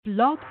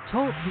Blog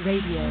Talk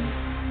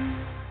Radio.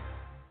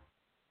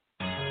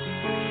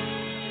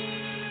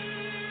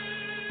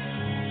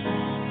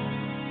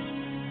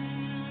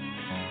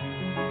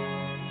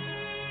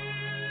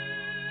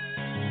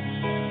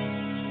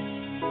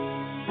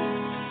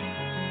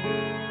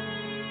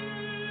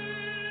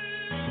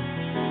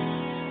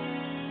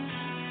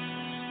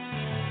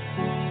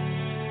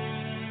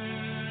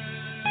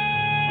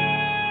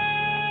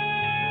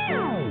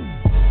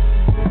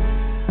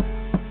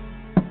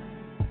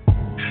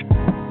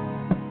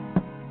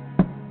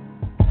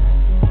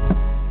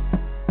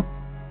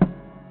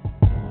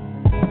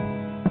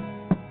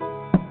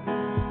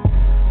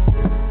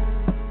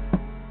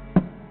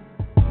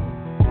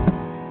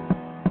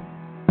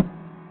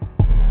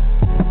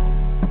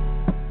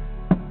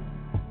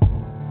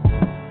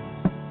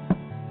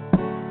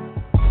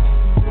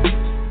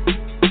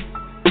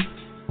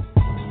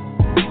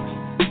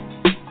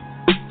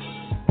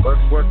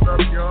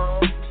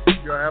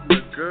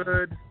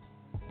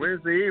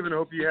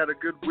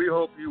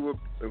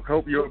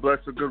 Hope you were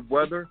blessed with good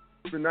weather.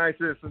 It's been nice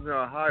here in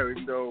Ohio,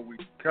 even though we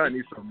kind of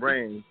need some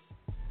rain.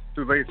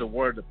 Too late to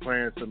water the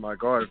plants in my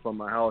garden from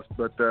my house.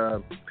 But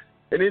at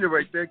any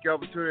rate, thank you all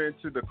for tuning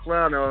into the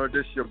Clown Hour. This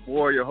is your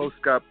boy, your host,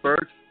 Scott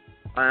Burks.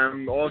 I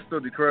am also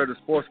the creator of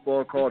a sports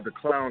ball called The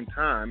Clown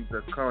Times.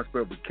 That's Clown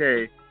spelled with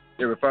K.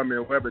 You can find me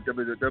on the web at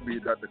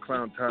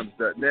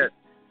www.theclowntimes.net.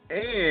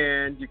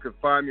 And you can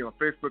find me on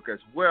Facebook as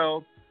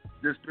well.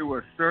 Just do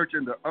a search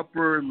in the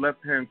upper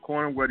left-hand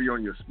corner, whether you're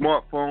on your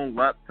smartphone,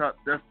 laptop,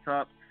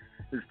 desktop.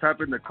 Just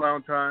type in The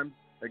Clown Times.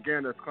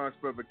 Again, that's Clown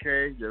spelled with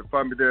K. You'll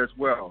find me there as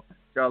well.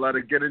 Got a lot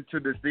to get into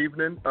this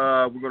evening.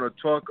 We're going to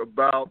talk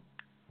about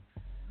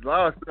a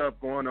lot of stuff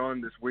going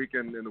on this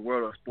weekend in the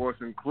world of sports,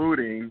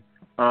 including,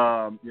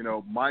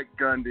 Mike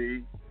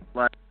Gundy,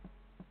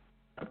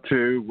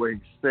 to what he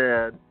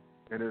said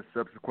in his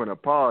subsequent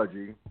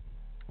apology,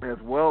 as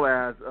well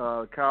as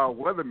Kyle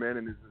Weatherman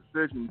and his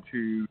decision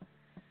to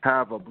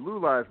have a Blue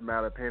Lives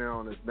Matter painted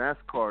on his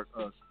NASCAR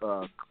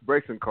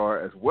racing car,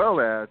 as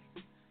well as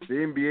the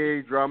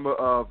NBA drama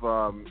of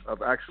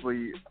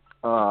actually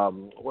what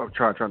I'm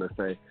trying to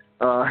say.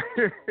 I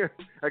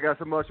got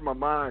so much in my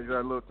mind, I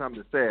had a little time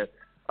to say it.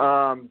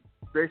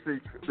 Basically,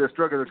 the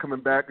struggles are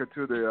coming back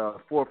into the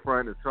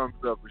forefront in terms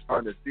of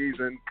restarting the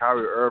season.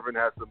 Kyrie Irving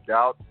has some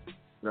doubts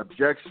and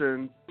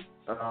objections.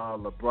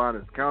 LeBron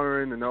is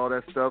countering and all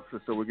that stuff,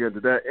 so we'll get into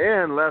that.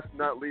 And last but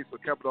not least, we'll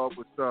cap it off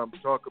with some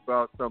talk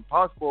about some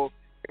possible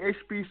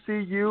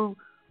HBCU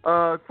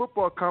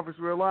football conference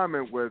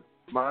realignment with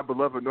my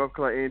beloved North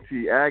Carolina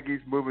A&T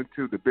Aggies moving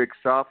to the Big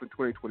South in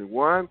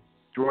 2021,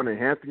 joining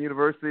Hampton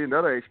University,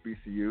 another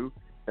HBCU,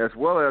 as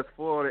well as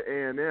Florida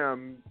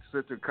A&M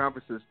switching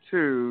conferences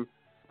to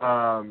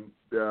from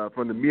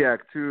the MEAC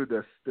to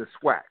the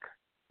SWAC,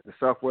 the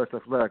Southwest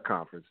Athletic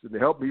Conference. And to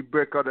help me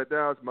break all that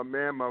down is my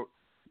man,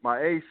 my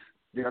ace,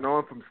 you know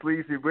him from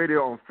SLZE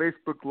Radio on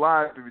Facebook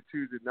Live every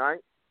Tuesday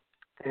night,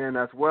 and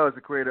as well as the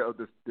creator of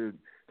the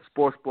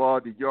sports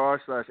blog, The Yard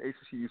 /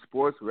 HBCU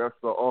Sports, where that's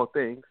for all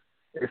things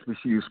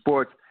HBCU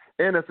Sports,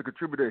 and as a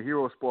contributor at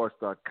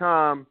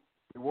HeroSports.com.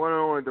 The one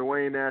and only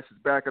Duane Nash is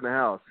back in the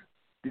house.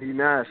 D.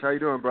 Nash, how you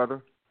doing,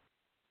 brother?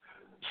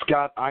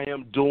 Scott, I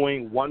am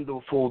doing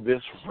wonderful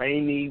this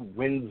rainy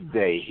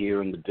Wednesday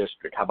here in the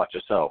district. How about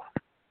yourself?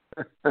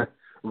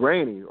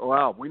 Rainy? Oh,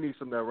 wow, we need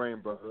some of that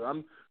rain, brother.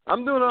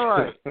 I'm doing all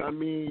right. I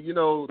mean,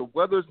 the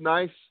weather's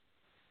nice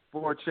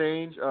for a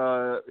change.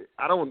 I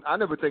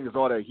never think it's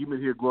all that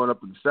humid here growing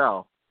up in the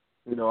South.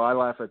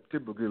 I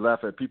typically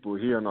laugh at people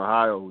here in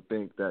Ohio who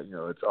think that,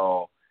 it's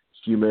all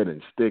humid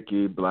and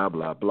sticky, blah,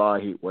 blah, blah,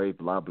 heat wave,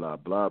 blah, blah,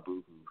 blah,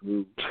 boo,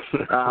 hoo,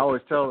 hoo. I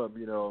always tell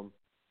them,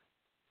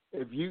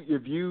 if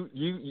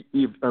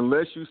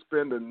unless you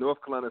spend the North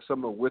Carolina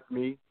summer with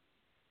me,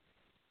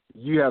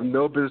 you have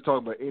no business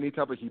talking about any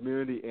type of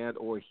humidity and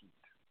or heat.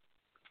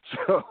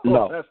 So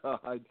no, that's how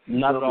I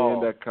not at all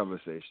end that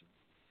conversation.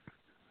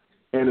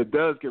 And it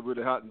does get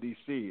really hot in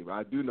D.C.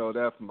 I do know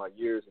that from my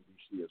years in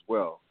D.C. as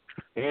well.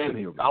 And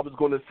here I was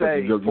going to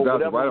say, you for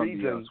whatever right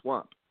reason, on the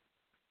swamp.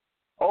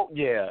 Oh,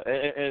 yeah,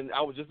 and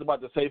I was just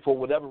about to say, for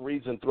whatever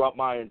reason, throughout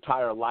my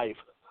entire life,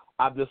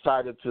 I've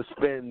decided to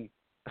spend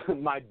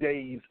my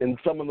days in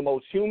some of the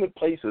most humid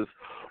places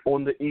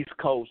on the East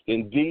Coast,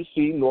 in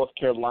D.C., North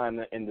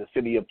Carolina, and the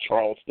city of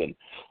Charleston.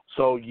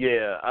 So,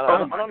 yeah, I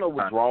don't know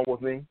what's wrong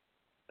with me.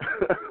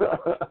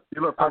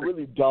 I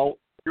really don't.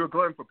 You're a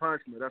glutton for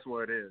punishment. That's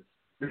what it is.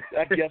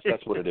 I guess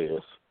that's what it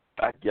is.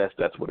 Yeah.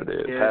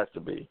 It has to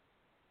be.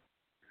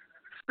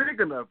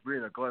 Speaking of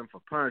being a glutton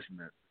for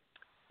punishment,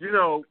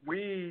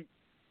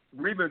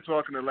 we've been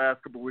talking the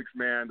last couple of weeks,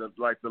 man, the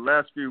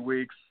last few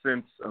weeks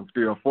since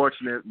the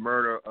unfortunate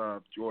murder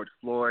of George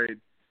Floyd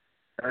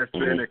has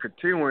been a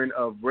continuing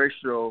of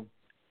racial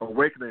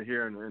awakening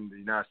here in the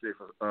United States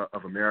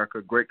of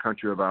America, great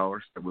country of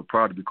ours that we're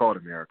proud to be called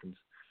Americans.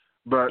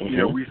 But,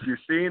 you're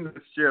seeing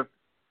the shift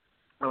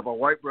of our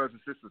white brothers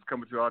and sisters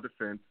coming to our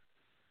defense,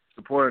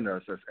 supporting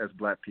us as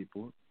black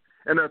people,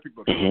 and other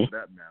people of color for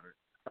that matter.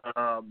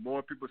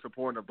 More people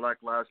supporting the Black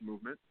Lives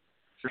Movement.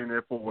 seeing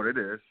it for what it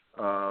is,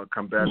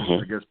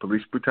 combating against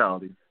police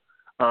brutality.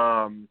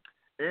 And,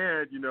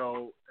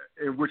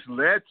 and which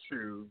led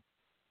to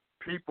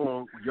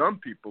people, young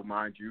people,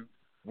 mind you,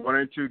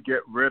 wanting to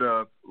get rid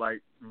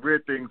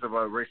things of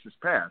our racist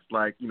past,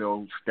 like,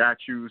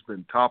 statues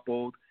been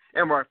toppled,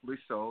 and rightfully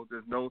so.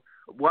 There's no,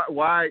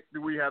 why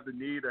do we have the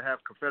need to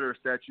have Confederate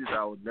statues?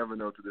 I would never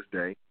know to this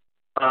day.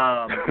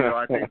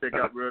 I think they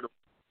got rid of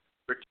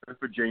Richmond,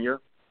 Virginia,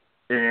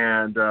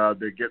 and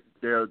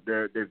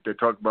they're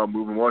talking about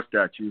moving more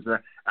statues.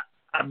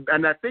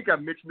 And I think I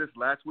mentioned this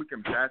last week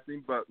in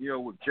passing, but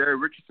with Jerry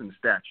Richardson's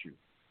statue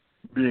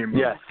being moved,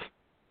 yes,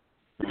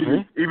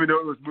 even though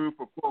it was moved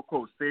for quote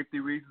unquote safety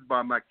reasons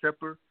by Mike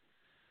Tepper,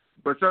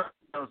 but something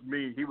tells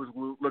me he was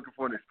looking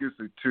for an excuse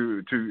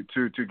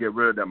to get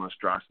rid of that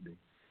monstrosity,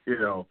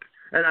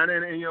 And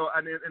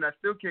I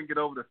still can't get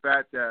over the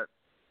fact that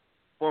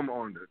former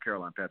owner of the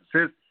Carolina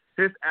Panthers,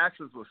 his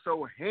actions were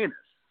so heinous,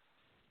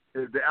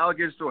 the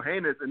allegations so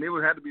heinous, and they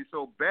would have to be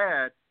so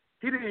bad.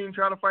 He didn't even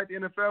try to fight the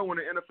NFL when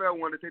the NFL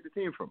wanted to take the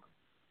team from him.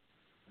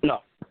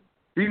 No.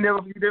 He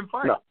didn't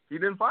fight. No. He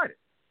didn't fight it.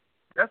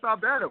 That's how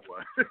bad it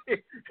was.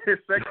 His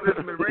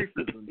sexism and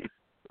racism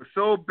was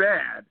so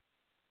bad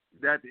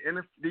that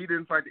he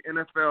didn't fight the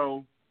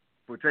NFL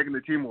for taking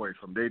the team away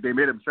from him. They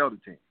made him sell the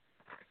team.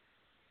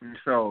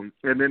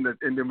 And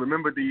then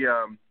remember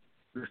the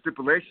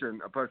stipulation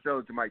upon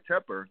selling to Mike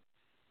Tepper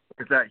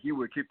is that he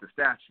would keep the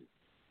statue.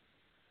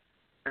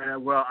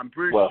 And, I'm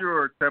pretty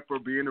sure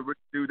Tepper, being the rich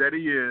dude that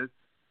he is,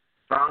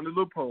 found a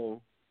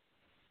loophole,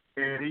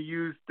 and he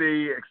used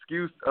the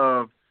excuse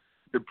of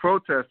the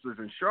protesters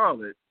in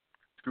Charlotte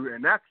to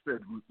enact that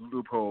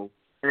loophole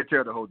and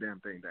tear the whole damn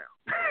thing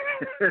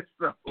down.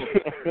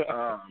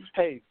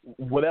 Hey,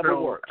 whatever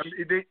works.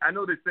 I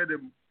know they said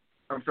it.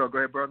 I'm sorry. Go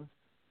ahead, brother.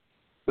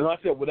 No, I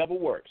said whatever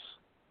works.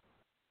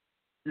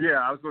 Yeah,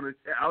 I was going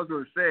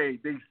to say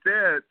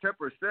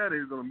Tepper said he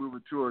was going to move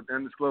it to an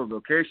undisclosed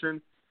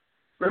location.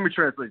 Let me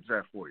translate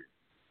that for you.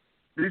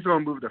 He's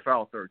going to move to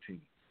Foul 13,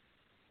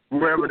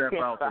 wherever that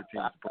Foul 13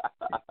 is supposed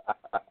to be.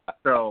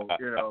 So,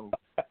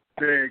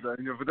 there you go.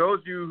 For those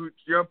of you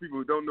young people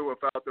who don't know what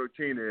Foul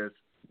 13 is,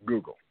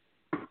 Google.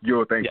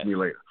 You'll thank me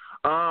later.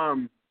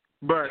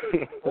 But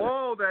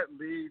all that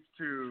leads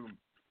to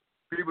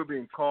people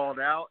being called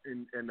out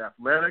in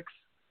athletics.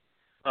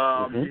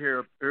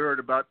 You heard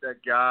about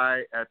that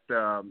guy at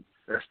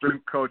that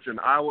strength coach in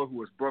Iowa who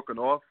was broken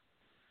off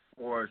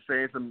or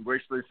saying some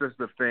racially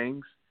sensitive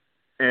things,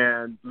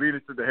 and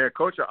leading to the head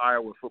coach of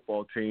Iowa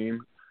football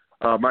team,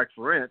 Mike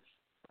Ferentz,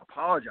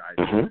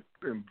 apologizing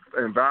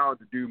and vowed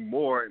to do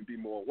more and be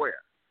more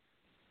aware.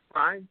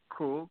 Fine,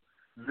 cool.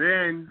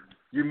 Then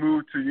you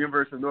move to the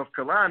University of North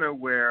Carolina,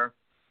 where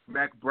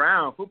Mac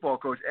Brown, football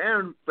coach,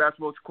 and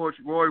basketball coach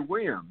Roy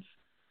Williams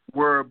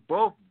were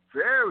both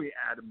very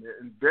adamant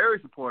and very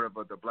supportive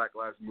of the Black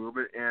Lives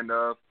Movement and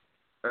of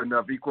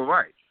equal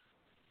rights.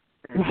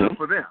 And good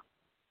for them,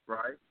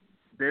 right?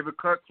 David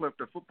Cutcliffe,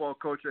 the football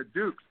coach at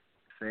Duke,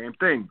 same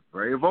thing,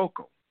 very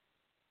vocal.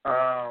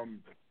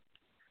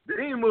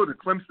 Then you move to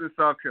Clemson,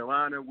 South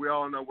Carolina. We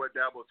all know what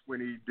Dabo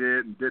Swinney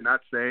did and did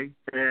not say.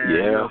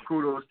 And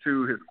kudos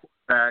to his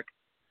quarterback,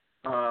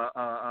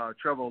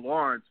 Trevor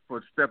Lawrence,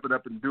 for stepping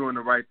up and doing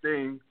the right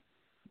thing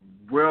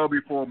well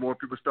before more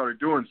people started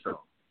doing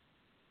so.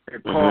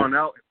 And calling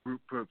out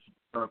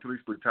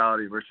police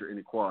brutality and racial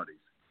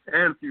inequalities.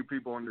 And a few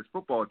people on this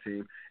football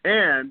team.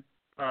 And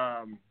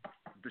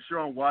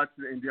Deshaun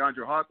Watson and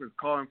DeAndre Hopkins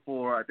calling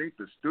for, I think,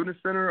 the Student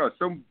Center or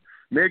some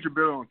major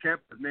building on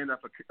campus named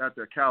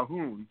after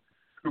Calhoun,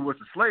 who was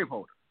a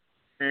slaveholder.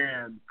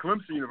 And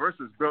Clemson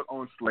University is built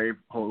on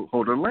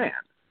slaveholder land.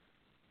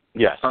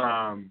 Yes.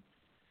 And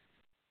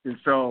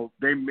so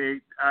they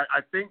made.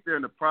 I think they're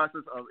in the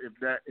process of if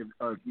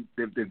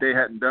they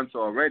hadn't done so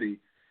already,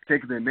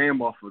 taking their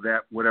name off of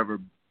that whatever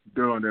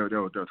building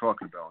they're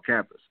talking about on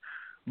campus.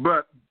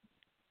 But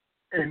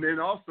and then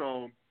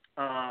also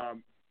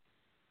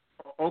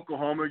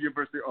Oklahoma,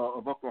 University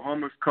of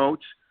Oklahoma's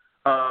coach.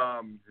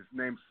 His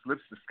name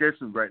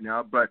escapes me right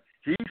now, but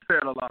he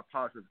said a lot of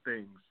positive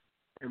things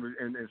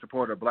in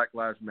support of Black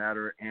Lives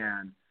Matter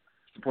and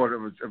support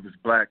of his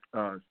black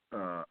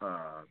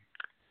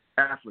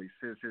athletes,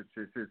 his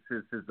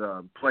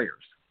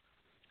players.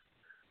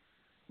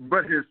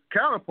 But his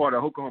counterpart at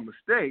Oklahoma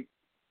State,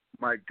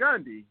 Mike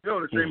Gundy,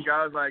 the same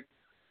guy was like,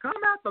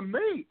 "Come after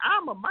me.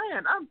 I'm a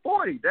man. I'm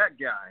 40." That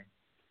guy,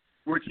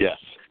 which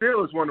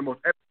still is one of the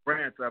most epic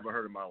rants I've ever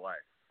heard in my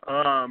life.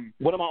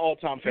 One of my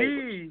all-time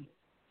favorites.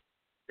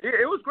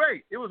 It was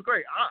great. It was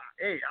great.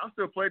 I'll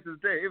still play it to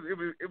this day.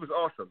 It was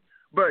awesome.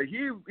 But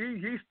he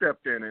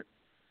stepped in it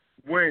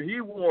when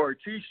he wore a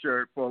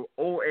T-shirt for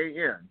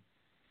OAN,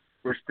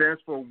 which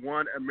stands for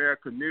One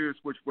American News,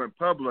 which went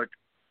public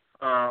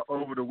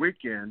over the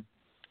weekend.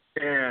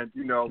 And,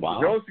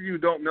 for those of you who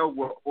don't know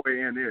what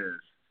OAN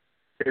is,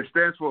 it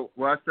stands for,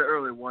 I said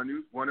earlier,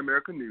 One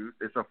American News.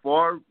 It's a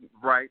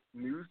far-right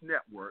news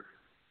network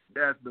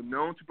that has been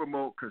known to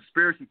promote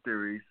conspiracy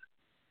theories.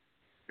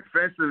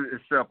 Offensive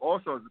itself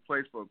also is a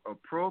place for a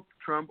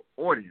pro-Trump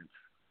audience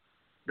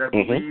that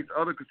believes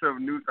other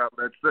conservative news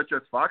outlets, such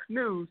as Fox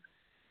News,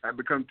 have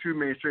become too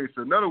mainstream.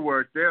 So in other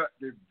words, they're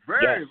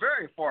very,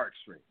 very far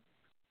extreme.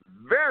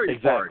 Very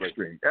far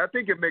extreme. I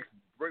think it makes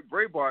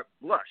Breitbart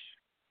blush.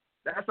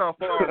 That's how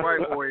far right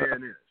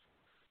OAN is.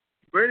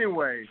 But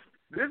anyway,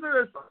 this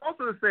is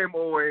also the same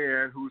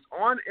OAN who's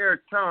on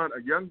air telling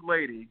a young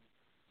lady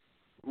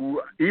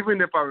who,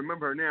 even if I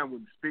remember her name, I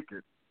wouldn't speak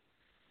it,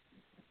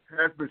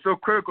 has been so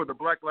critical of the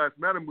Black Lives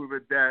Matter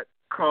movement that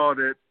called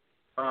it,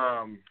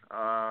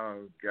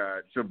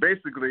 So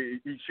basically,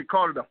 she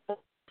called it a farce.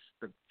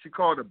 She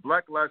called the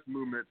Black Lives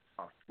Movement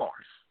a farce.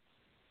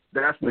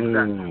 That's the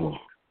exact quote.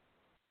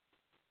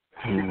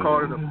 She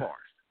called it a farce.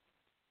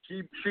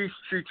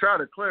 She tried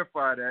to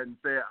clarify that and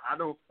say,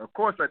 of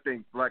course I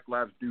think Black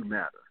lives do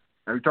matter.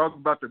 And we talk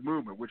about the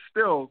movement, which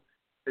still,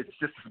 it's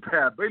just as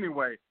bad. But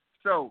anyway,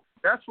 so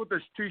that's what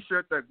this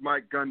T-shirt that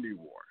Mike Gundy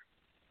wore.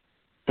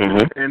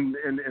 And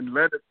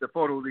led the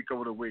photo leak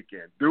over the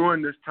weekend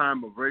during this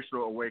time of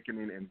racial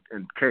awakening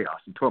and chaos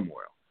and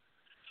turmoil.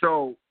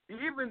 So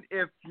even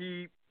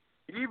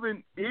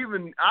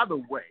either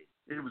way,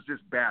 it was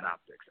just bad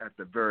optics at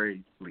the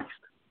very least.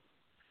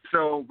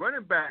 So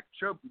running back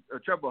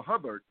Chuba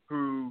Hubbard,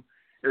 who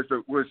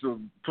was a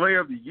player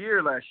of the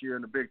year last year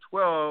in the Big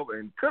 12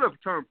 and could have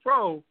turned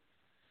pro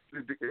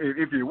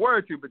if he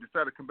wanted to, but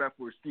decided to come back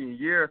for his senior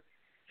year,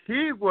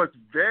 he was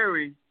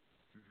very,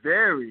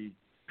 very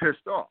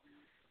pissed off,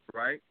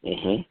 right?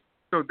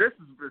 So this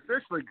is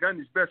essentially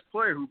Gundy's best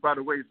player, who, by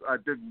the way, I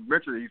didn't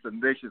mention that he's the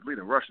nation's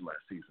leader in rushing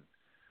last season.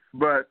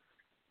 But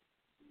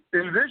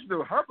in addition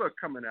to Hubbard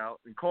coming out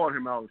and calling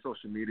him out on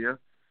social media,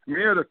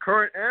 many of the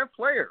current and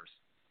players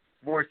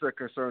voiced their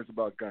concerns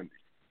about Gundy.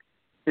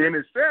 And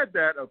it said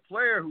that a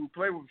player who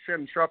played with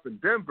Shannon Sharp in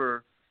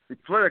Denver, he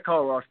played at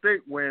Colorado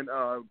State when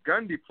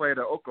Gundy played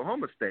at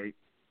Oklahoma State.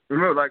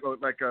 Remember,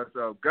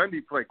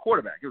 Gundy played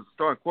quarterback. He was a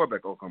starting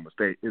quarterback at Oklahoma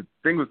State. I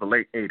think it was the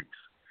late 80s.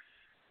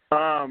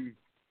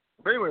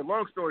 But anyway,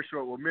 long story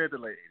short, mid to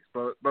late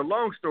 80s. But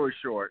long story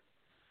short,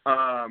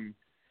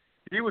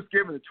 he was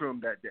giving it to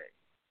him that day.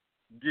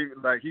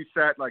 He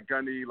sat like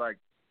Gundy at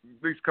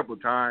least a couple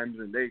of times,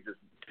 and they just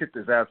kicked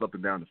his ass up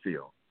and down the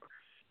field.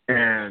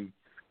 And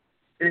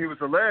it was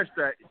alleged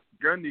that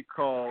Gundy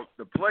called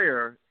the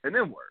player an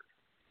N-word.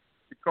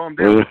 He called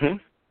him N-word.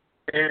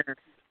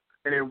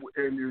 And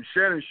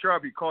Shannon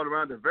Sharp, he called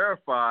around to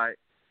verify.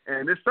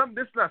 And this is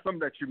not something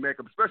that you make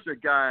up, especially a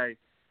guy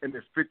in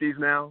his 50s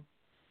now.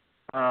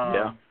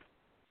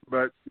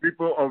 But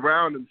people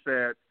around him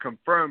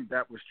confirmed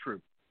that was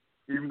true,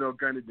 even though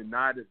Gundy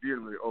denied it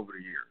vehemently over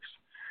the years.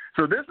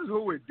 So this is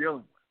who we're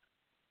dealing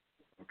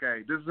with.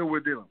 Okay, this is who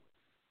we're dealing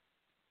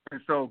with.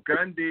 And so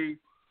Gundy,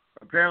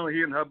 apparently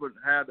he and Hubbard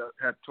had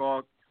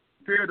talked,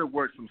 appeared to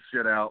work some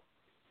shit out,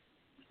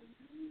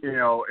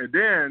 and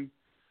then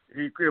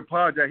he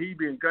apologized. He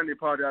being Gundy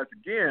apologized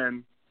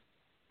again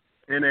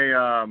in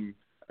a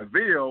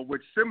video,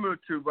 which similar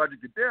to Roger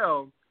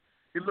Goodell,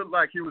 he looked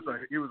like he was a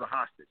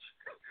hostage.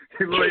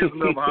 He looked like he was a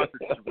little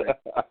hostage,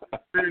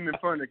 sitting in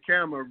front of the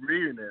camera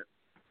reading it.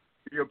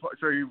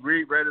 So he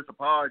read his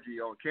apology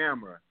on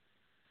camera.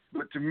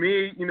 But to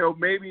me,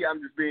 maybe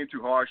I'm just being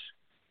too harsh.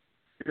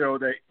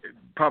 They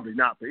probably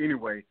not, but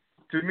anyway,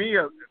 to me,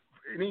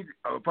 any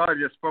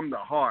apology is from the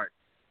heart,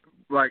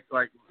 like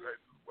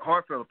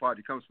heartfelt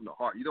apology comes from the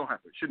heart. You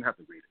shouldn't have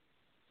to read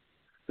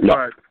it. No.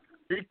 But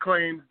he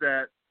claims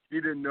that he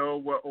didn't know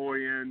what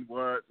OAN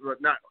was. Well,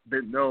 not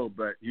didn't know,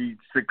 but he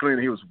said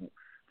clearly he was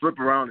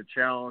flipping around the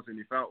challenge, and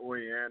he found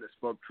OAN that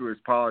spoke to his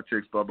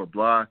politics, blah blah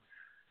blah,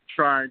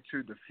 trying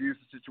to diffuse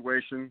the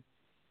situation.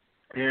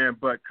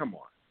 But come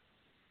on,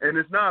 and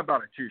it's not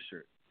about a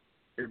T-shirt.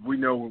 If we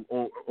know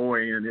who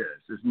OAN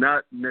is, it's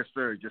not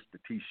necessarily just the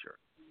T-shirt.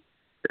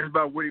 It's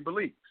about what he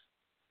believes,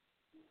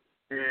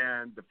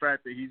 and the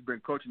fact that he's been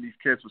coaching these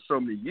kids for so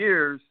many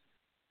years,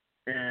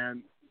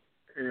 and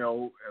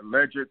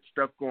alleged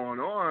stuff going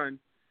on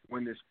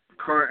when this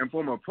current and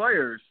former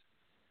players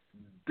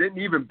didn't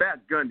even bat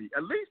Gundy.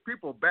 At least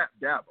people bat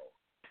Dabo,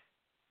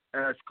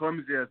 as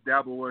clumsy as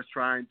Dabo was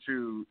trying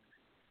to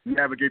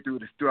navigate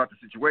throughout the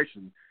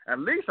situation. At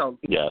least a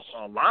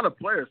lot of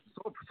players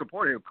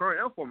supported him,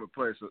 current and former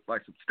players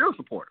still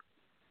support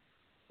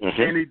him.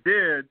 And he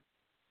did,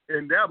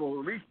 and Dabo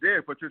at least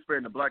did participate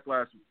in the Black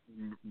Lives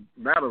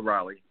Matter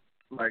rally,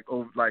 I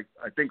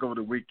think over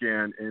the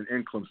weekend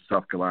in Clemson,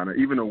 South Carolina,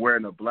 even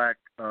wearing a black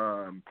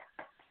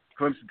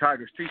Clemson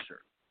Tigers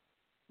T-shirt.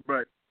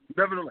 But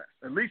nevertheless,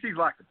 at least he's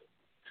likable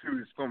to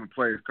his former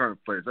players, current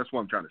players. That's what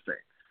I'm trying to say.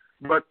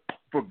 But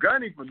for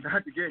Gundy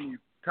not to get any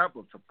type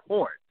of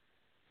support,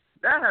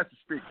 that has to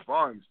speak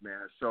volumes,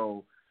 man.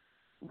 So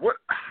what?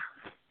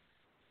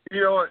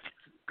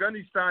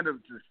 Gundy signed a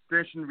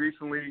suspension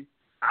recently.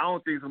 I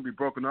don't think it's going to be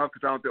broken up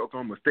because I don't think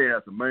Oklahoma State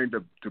has the money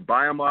to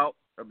buy him out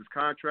of his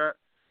contract.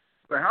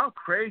 But how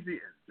crazy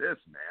is this,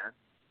 man?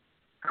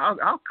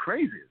 How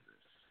crazy is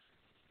this?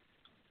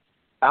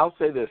 I'll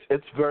say this.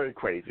 It's very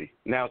crazy.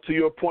 Now, to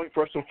your point,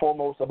 first and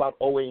foremost, about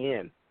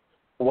OAN.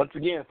 Once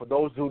again, for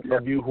those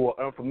of you who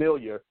are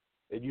unfamiliar,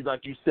 and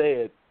like you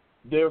said,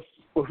 they're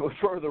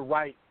further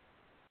right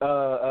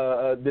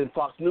than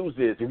Fox News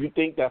is. If you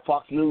think that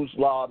Fox News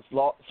lost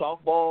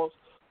softballs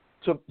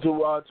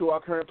to our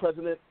current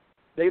president,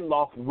 they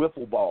lost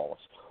wiffle balls.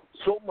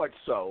 So much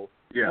so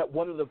that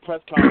one of the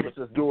press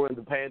conferences during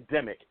the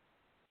pandemic,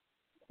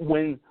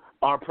 when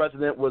our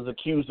president was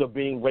accused of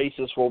being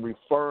racist for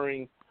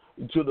referring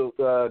to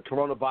the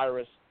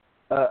coronavirus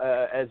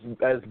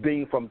as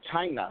being from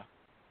China,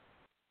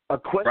 a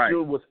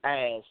question was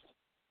asked: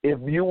 if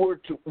you were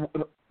to,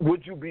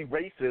 would you be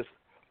racist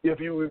if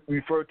you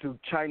refer to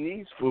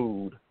Chinese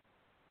food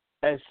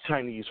as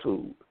Chinese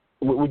food?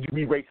 Would you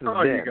be racist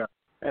then?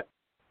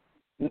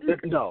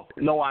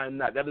 No, I am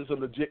not. That is a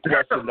legit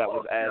question that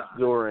was asked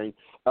during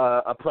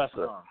a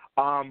presser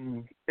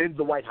in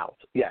the White House.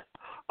 Yes.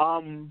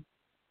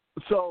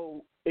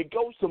 So it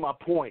goes to my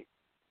point.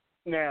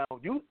 Now,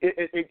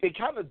 it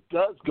kind of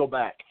does go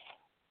back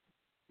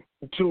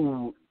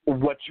to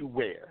what you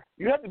wear.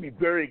 You have to be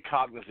very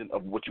cognizant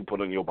of what you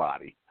put on your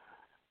body,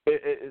 be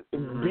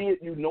it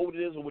you know what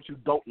it is or what you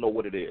don't know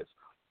what it is.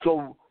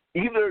 So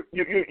either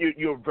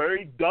you're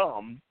very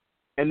dumb,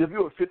 and if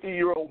you're a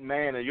 50-year-old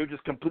man and you're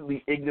just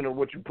completely ignorant of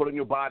what you put on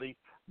your body,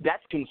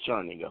 that's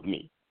concerning of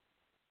me.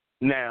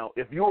 Now,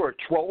 if you're a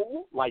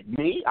troll like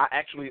me, I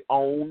actually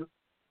own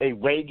a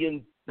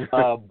Reagan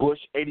Bush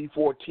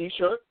 84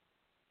 T-shirt.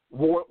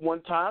 Wore it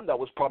one time. That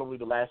was probably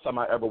the last time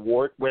I ever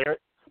wear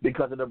it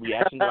because of the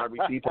reaction that I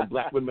received from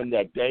black women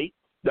that day.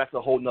 That's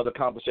a whole nother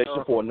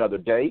conversation for another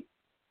day.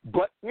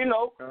 But,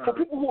 for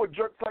people who are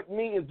jerks like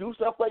me and do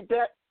stuff like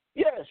that,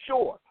 yeah,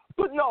 sure.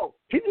 But no,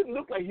 he didn't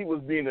look like he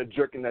was being a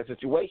jerk in that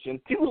situation.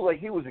 He looked like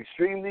he was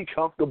extremely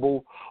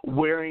comfortable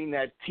wearing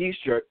that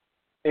T-shirt.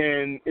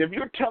 And if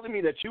you're telling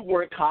me that you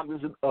weren't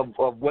cognizant of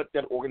what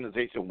that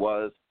organization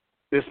was,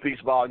 this speaks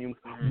volumes.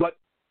 But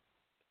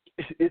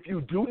if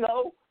you do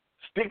know,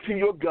 stick to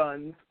your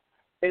guns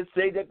and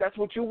say that that's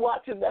what you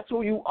watch and that's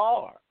who you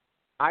are.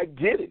 I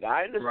get it.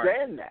 I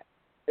understand that.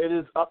 It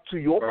is up to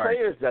your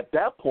players at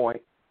that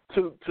point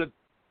to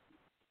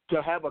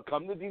have a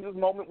come-to-Jesus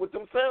moment with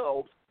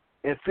themselves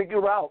and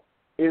figure out,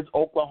 is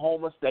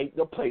Oklahoma State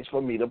the place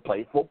for me to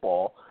play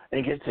football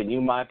and continue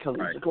my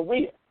collegiate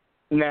career?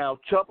 Now,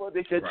 Chubba,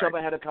 they said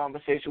Chubba had a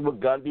conversation with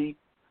Gundy,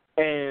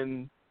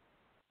 and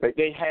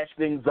they hashed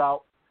things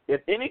out.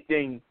 If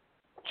anything,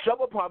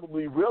 Chubba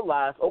probably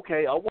realized,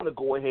 okay, I want to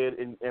go ahead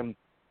and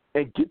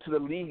get to the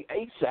league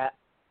ASAP.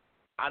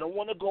 I don't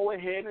want to go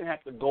ahead and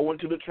have to go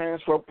into the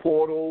transfer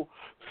portal,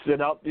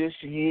 sit out this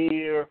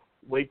year,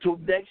 wait till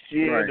next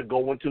year to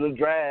go into the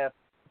draft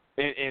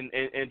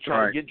and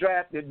try to get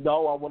drafted.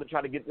 No, I want to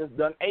try to get this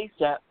done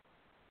ASAP,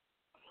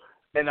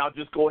 and I'll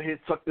just go ahead and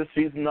suck this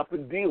season up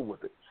and deal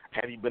with it.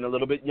 Had he been a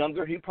little bit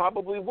younger, he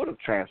probably would have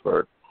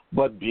transferred.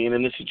 But being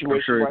in this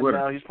situation right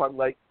now, he's probably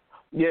like,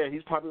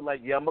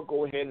 I'm going to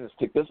go ahead and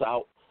stick this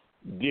out,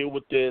 deal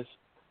with this,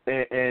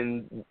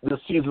 and the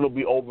season will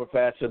be over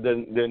faster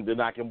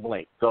than I can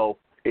blink. So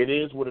it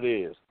is what it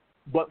is.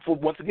 But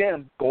once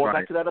again, going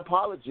back to that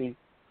apology,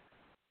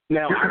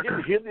 now I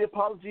didn't hear the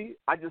apology.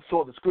 I just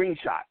saw the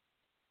screenshot.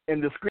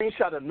 And the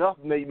screenshot enough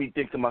made me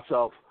think to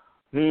myself,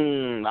 I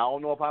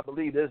don't know if I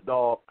believe this,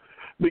 dog,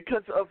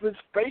 because of his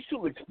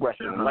facial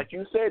expression. Like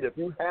you said, if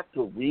you have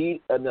to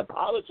read an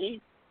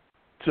apology,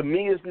 to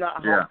me it's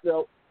not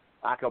heartfelt.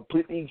 I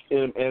completely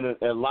am in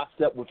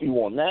lockstep with you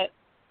on that.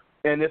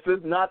 And if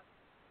it's not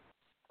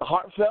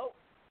heartfelt,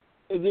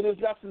 then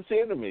it's not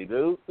sincere to me,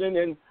 dude.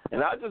 And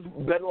I just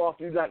better off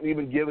you not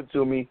even give it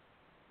to me,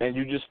 and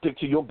you just stick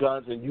to your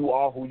guns, and you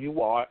are who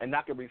you are, and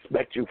I can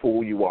respect you for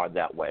who you are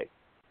that way.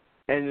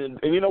 And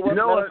you know what?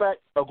 Matter of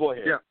fact, go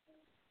ahead. Yeah.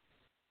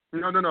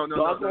 No.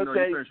 You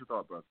finish your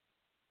thought, brother.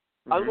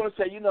 I was going to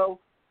say,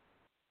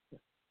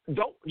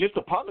 don't just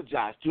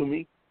apologize to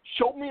me.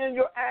 Show me in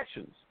your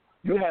actions.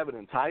 You have an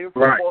entire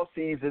football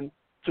season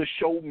to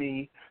show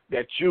me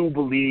that you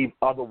believe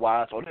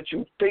otherwise or that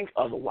you think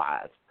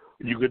otherwise.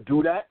 You could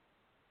do that.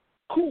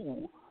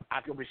 Cool.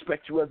 I can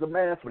respect you as a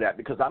man for that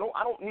because I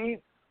don't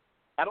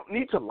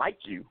need to like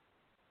you.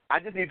 I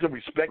just need to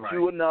respect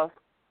you enough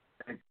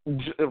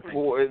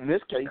for, in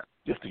this case,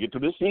 just to get to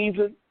the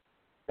season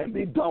and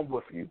be done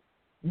with you.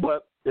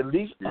 But at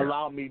least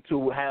allow me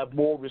to have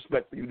more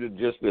respect for you than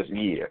just this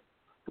year.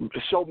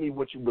 Show me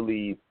what you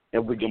believe,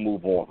 and we can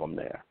move on from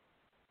there.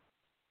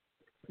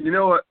 You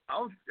know what? I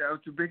was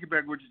to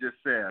piggyback what you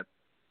just said.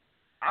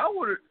 I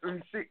would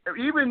see,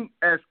 even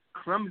as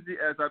clumsy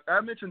as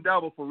I mentioned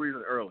Dalbo for a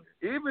reason earlier.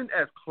 Even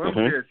as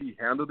clumsy as he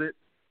handled it,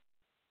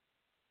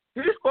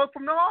 he spoke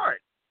from the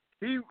heart.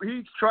 He's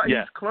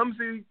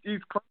clumsy. He's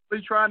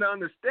clumsily trying to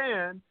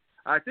understand.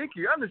 I think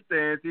he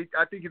understands.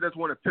 I think he doesn't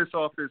want to piss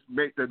off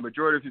the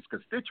majority of his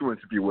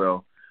constituents, if you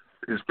will,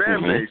 his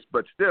fan base.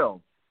 But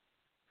still,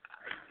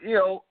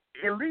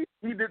 at least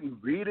he didn't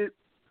read it.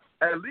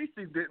 At least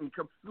he didn't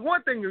come.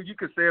 One thing you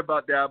could say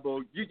about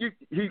Dabo, you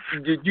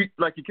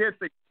can't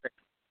say fake.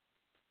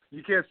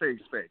 You can't say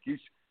he's fake. He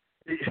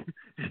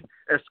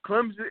as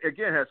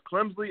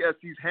clumsily as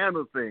he's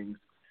handled things,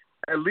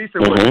 at least it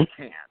was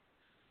can.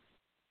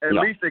 At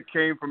least it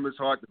came from his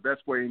heart the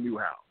best way he knew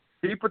how.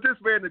 He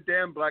participated in the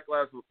damn Black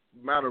Lives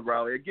Matter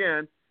rally.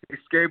 Again, he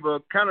gave a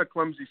kind of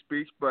clumsy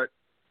speech, but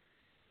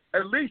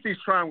at least he's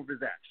trying with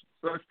his actions.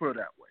 So let's put it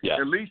that way. Yeah.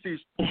 At least he's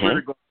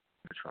really going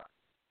to try.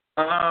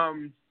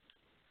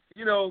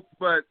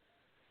 But,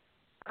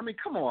 I mean,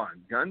 come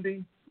on,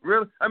 Gundy.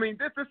 Really? I mean,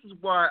 this is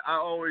why I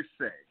always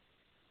say,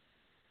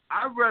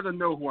 I'd rather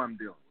know who I'm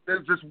dealing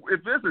with.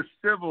 If there's a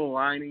civil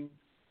lining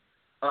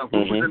of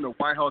who's in the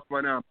White House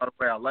right now, by the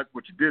way, I like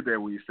what you did there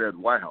when you said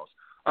White House.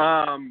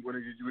 When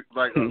you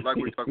like when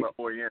you talk about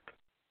OAN.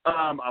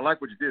 I like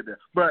what you did there.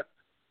 But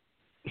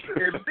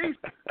at least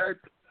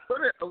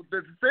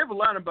the civil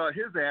line about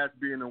his ass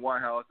being in the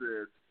White House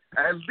is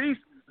at least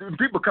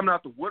people coming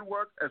out the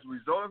woodwork as a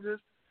result of this.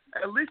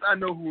 At least I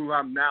know who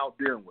I'm now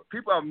dealing with.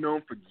 People I've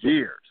known for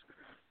years,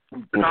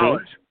 from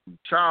college, from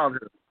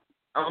childhood.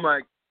 I'm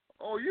like,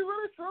 oh, you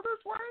really feel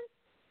this way?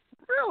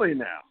 Really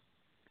now?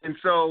 And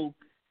so,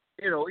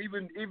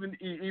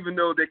 even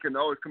though they can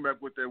always come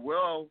back with their,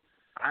 well,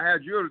 I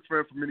had you as a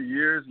friend for many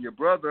years, and your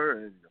brother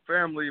and your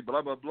family,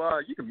 blah, blah, blah.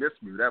 You can miss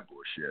me with that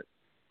bullshit.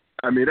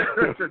 I mean,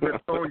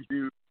 that's on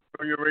you,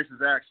 on your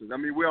racist actions. I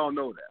mean, we all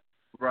know that,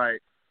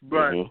 right?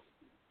 But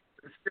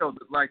still,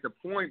 like, the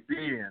point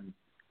being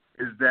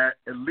is that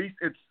at least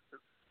it's,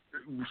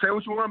 say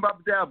what you want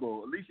about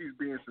Dabo, at least he's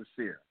being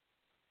sincere.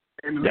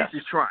 And at least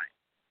he's trying.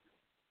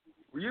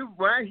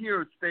 When I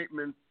hear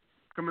statements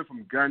coming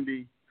from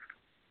Gundy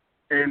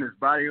and his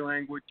body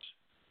language,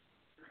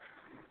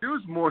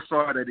 dude's more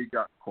sorry that he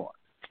got caught.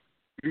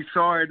 He's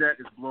sorry that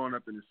it's blowing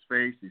up in his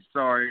face. He's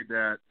sorry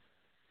that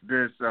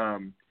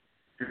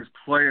his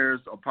players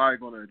are probably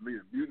going to lead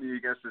a mutiny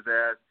against his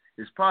ass.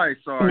 He's probably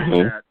sorry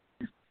that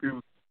he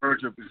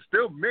was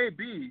still may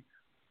be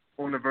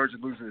on the verge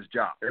of losing his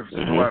job.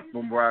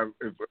 From where I've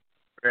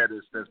read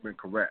that's been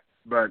correct.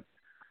 But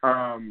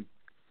and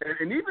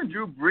even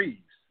Drew Brees,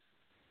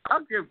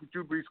 I'll give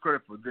Drew Brees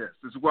credit for this.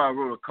 This is why I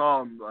wrote a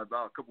column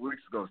about a couple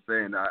weeks ago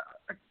saying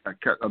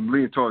I'm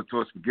leaning towards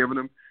forgiving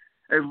him.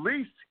 At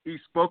least he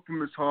spoke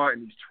from his heart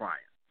and he's trying.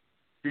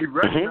 He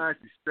recognized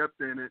he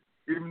stepped in it,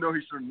 even though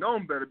he should have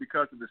known better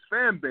because of his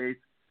fan base,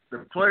 the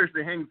players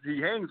he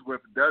hangs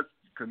with, does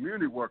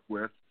community work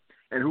with,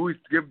 and who he's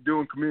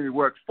doing community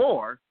work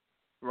for,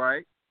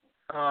 right?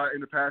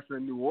 In the past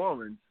in New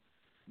Orleans,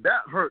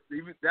 that hurt.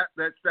 Even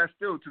that's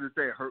still to this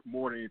day hurt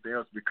more than anything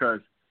else because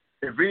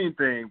if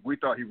anything, we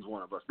thought he was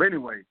one of us. But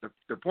anyway,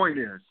 the point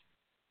is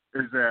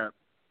that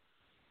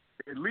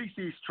at least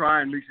he's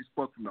trying. At least he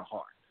spoke from the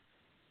heart.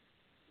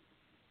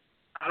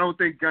 I don't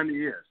think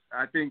Gundy is.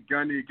 I think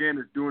Gundy again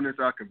is doing this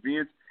out of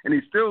convenience, and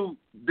he still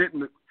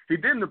didn't. He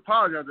didn't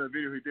apologize for the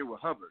video he did with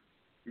Hubbard,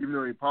 even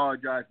though he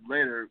apologized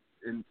later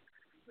in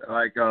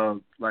like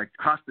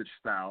hostage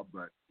style.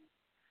 But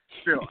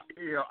still,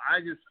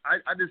 I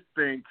just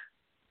think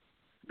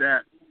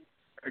that,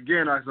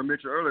 again, as I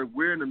mentioned earlier,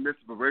 we're in the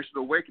midst of a racial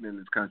awakening in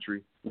this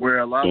country, where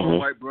a lot of our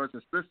white brothers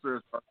and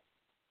sisters are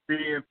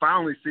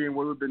finally seeing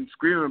what we've been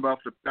screaming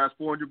about for the past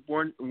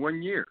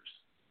 401 years.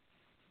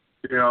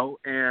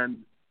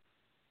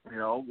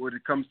 When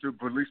it comes to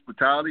police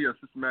brutality or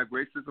systematic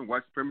racism,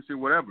 white supremacy,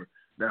 whatever,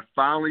 they're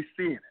finally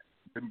seeing it.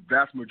 The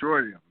vast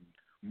majority of them,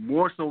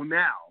 more so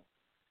now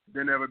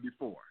than ever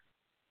before.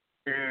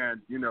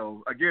 And,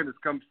 again, this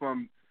comes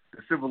from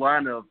the civil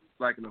line of,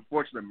 like, an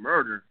unfortunate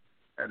murder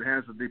at the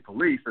hands of the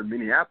police in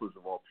Minneapolis,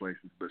 of all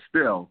places. But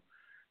still,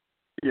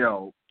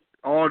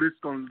 all this is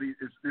going to lead,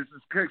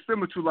 it's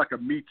similar to like a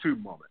Me Too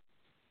moment,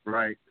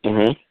 right?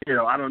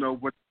 I don't know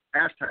what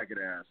hashtag it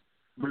as,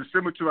 but it's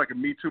similar to like a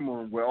Me Too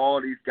moment where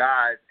all these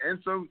guys and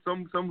some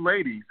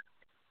ladies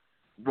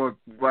were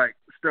like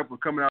stuff was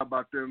coming out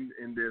about them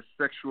in their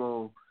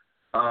sexual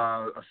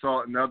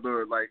assault and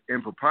other like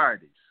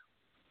improprieties.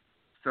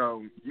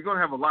 So you're gonna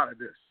have a lot of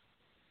this,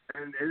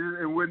 and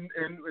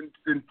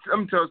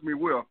something tells me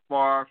we're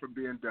far from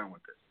being done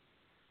with it.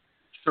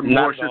 Some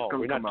more shit's gonna come out.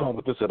 We're not done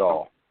with this at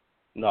all.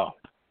 No,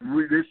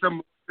 there's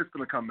some shit's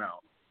gonna come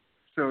out.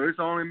 So it's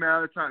only a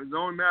matter of time. It's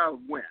only a matter of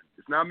when.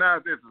 It's not a matter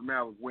of if. It's a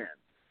matter of when.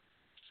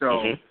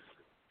 So,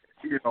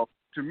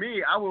 to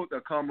me, I will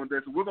comment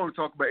this. We're going to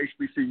talk about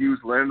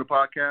HBCUs later in the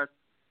podcast,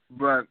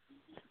 but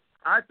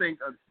I think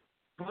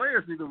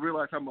players need to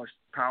realize how much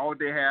power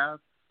they have,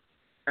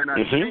 and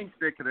I think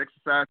they can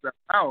exercise that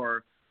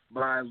power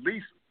by at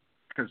least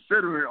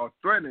considering or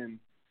threatening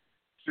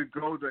to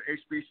go to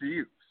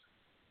HBCUs.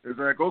 It's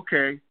like,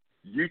 okay,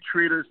 you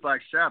treat us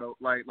like shadow,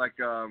 not I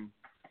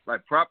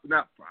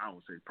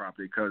don't say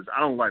property because I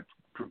don't like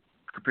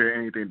compare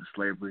anything to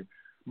slavery,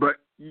 but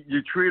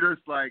you treat us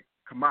like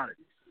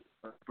commodities.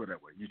 Let's put it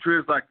that way. You treat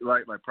us like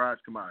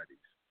prized commodities.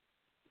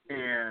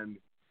 And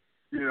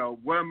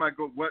what am I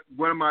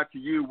to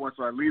you once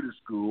I leave the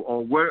school,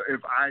 or what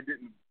if I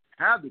didn't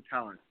have the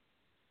talent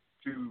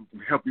to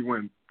help you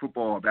win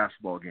football or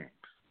basketball games?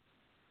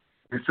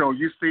 And so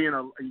you're seeing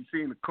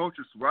the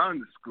coaches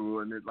surrounding the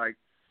school, and it's like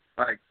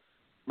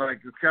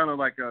it's kind of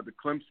like the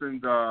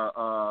Clemson's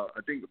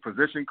I think the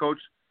position coach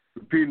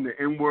repeating the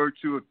N word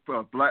to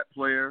a black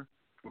player,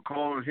 for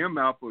calling him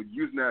out for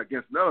using that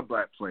against another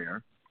black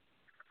player.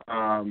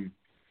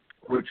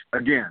 which,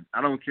 again,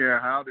 I don't care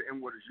how the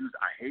N-word is used.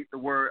 I hate the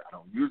word. I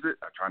don't use it.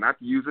 I try not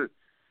to use it.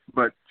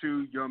 But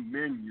two young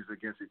men use it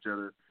against each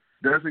other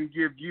doesn't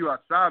give you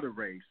outside of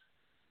race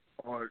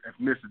or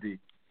ethnicity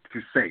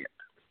to say it.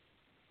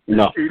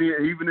 No.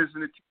 Even as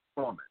in a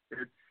moment.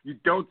 You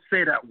don't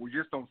say that. We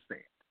just don't say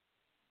it.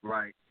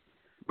 Right?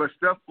 But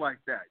stuff like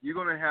that, you're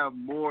going to have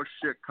more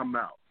shit come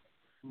out.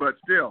 But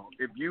still,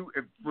 if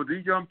for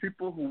these young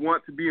people who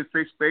want to be in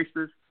safe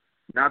spaces,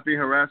 not being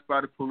harassed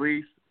by the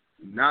police,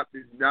 not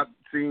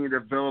seeing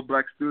their fellow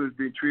black students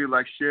being treated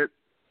like shit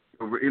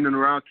over in and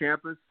around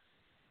campus,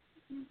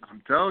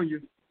 I'm telling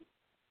you,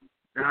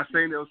 and I'm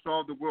saying they'll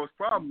solve the world's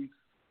problems,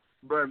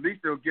 but at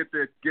least they'll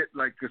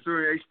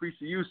considering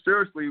HBCU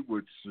seriously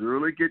would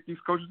surely get these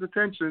coaches'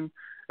 attention,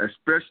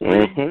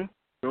 especially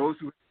those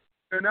who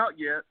haven't out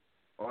yet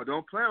or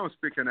don't plan on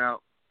speaking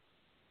out.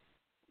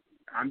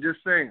 I'm just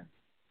saying.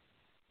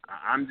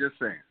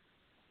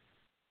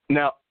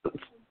 Now,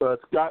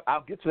 Scott,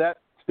 I'll get to that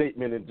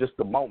statement in just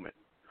a moment.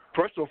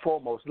 First and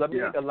foremost, let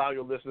me allow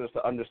your listeners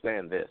to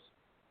understand this,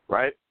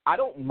 right? I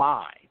don't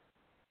mind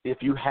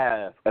if you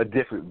have a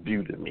different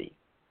view than me.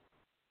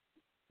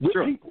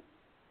 We're people.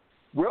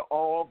 We're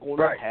all going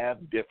to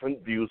have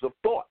different views of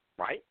thought,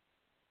 right?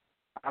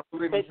 I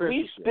believe at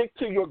least stick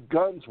to your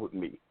guns with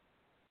me.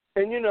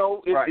 And,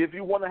 if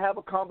you want to have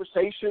a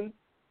conversation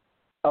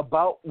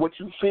about what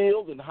you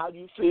feel and how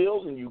you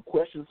feel and you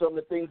question some of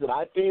the things that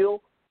I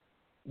feel,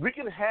 we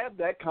can have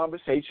that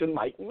conversation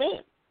like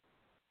men.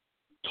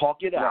 Talk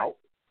it out.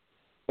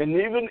 And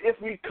even if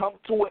we come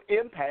to an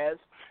impasse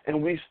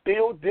and we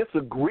still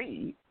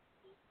disagree,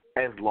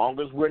 as long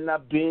as we're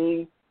not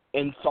being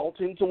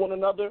insulting to one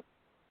another,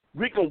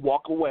 we can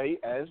walk away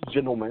as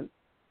gentlemen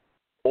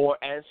or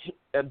as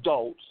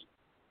adults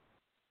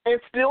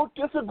and still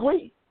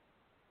disagree.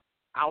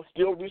 I'll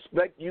still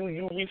respect you,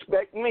 you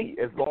respect me,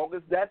 as long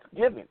as that's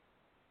given.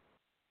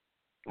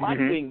 My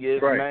thing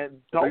is,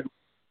 man,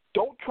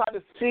 don't try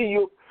to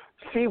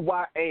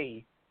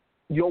CYA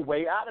your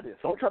way out of this.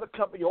 Don't try to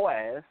cover your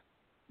ass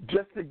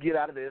just to get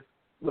out of this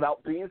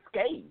without being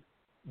scathed.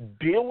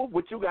 Deal with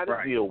what you got to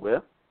deal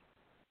with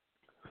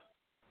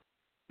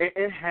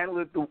and handle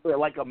it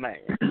like a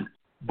man.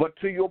 But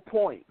to your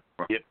point,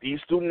 if these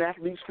student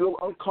athletes feel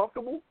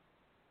uncomfortable,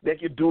 they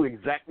can do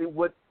exactly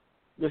what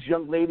this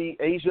young lady,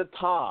 Asia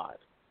Todd,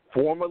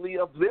 formerly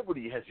of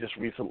Liberty, has just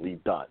recently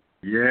done.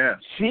 Yeah.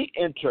 She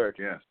entered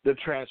the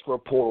transfer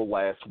portal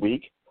last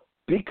week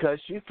because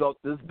she felt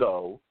as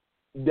though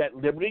that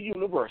Liberty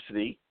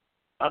University,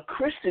 a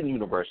Christian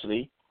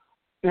university,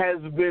 has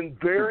been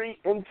very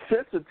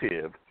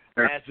insensitive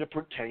as it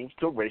pertains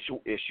to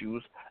racial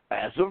issues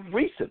as of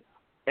recent.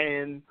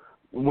 And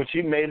when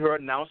she made her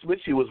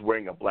announcement, she was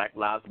wearing a Black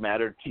Lives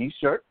Matter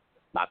T-shirt.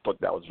 I thought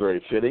that was very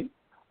fitting.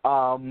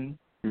 And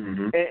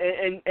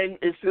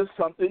it's just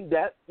something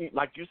that,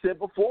 like you said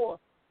before,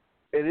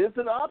 it is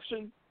an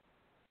option.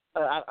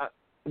 I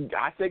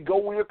say go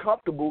where you're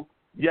comfortable.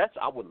 Yes,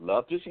 I would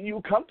love to see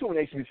you come to an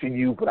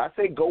HBCU, but I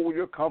say go where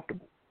you're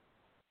comfortable.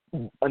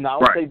 And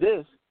I'll say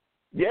this: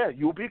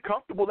 you'll be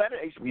comfortable at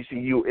an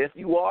HBCU. If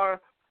you are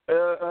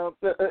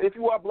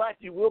black,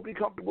 you will be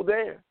comfortable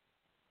there.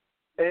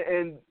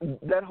 And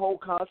that whole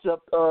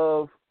concept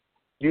of,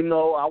 I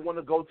want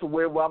to go to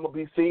where I'm going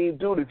to be seen,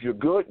 dude, if you're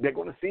good, they're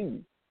going to see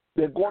you.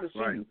 They're going to see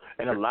you.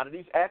 And a lot of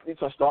these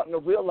athletes are starting to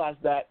realize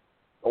that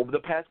over the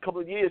past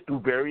couple of years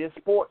through various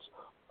sports.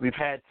 We've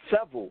had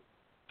several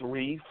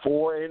 3,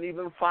 4, and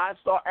even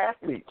 5-star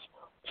athletes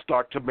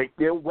start to make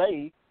their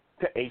way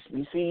to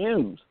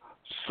HBCUs.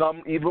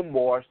 Some even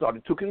more are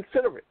starting to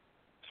consider it.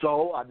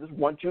 So I just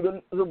want you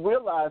to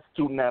realize,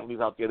 student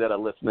athletes out there that are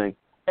listening,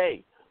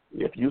 hey,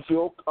 if you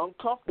feel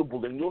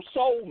uncomfortable in your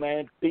soul,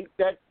 man, think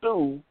that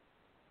through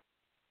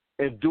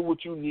and do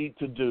what you need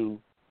to do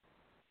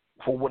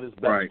for what is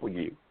best for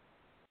you.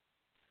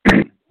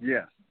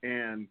 Yes,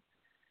 and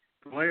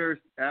players,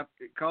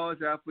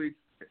 college athletes,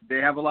 they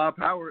have a lot of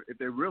power if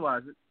they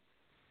realize it.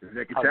 If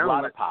they can channel it. A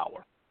lot of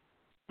power.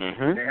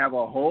 They have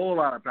a whole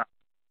lot of power.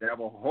 They have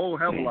a whole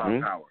hell of a lot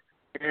of power.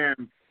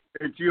 And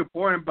to your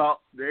point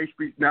about the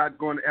HB not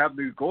going to have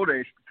to go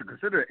to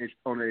consider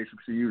on the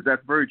HBCUs,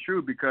 that's very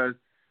true because,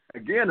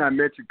 again, I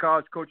mentioned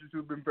college coaches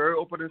who've been very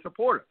open and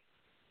supportive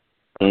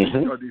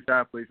of these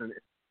athletes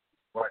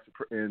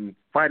and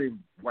fighting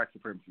white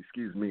supremacy.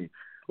 Excuse me.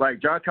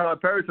 Like John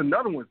Calipari's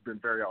another one's been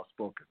very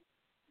outspoken.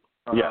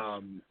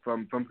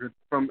 From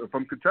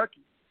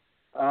Kentucky.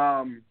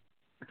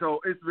 So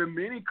it's been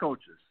many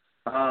coaches.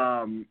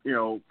 I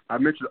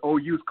mentioned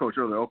OU's coach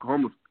earlier,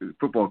 Oklahoma's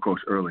football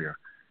coach earlier.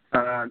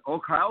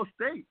 Ohio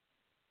State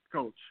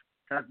coach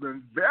has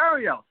been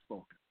very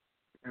outspoken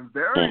and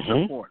very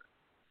supportive.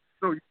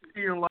 So you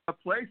see in a lot of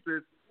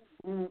places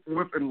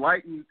with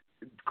enlightened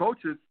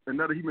coaches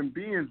and other human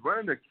beings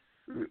running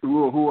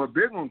who are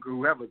big ones,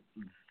 who have a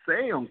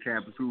say on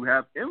campus, who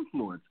have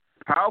influence,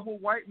 powerful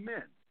white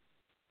men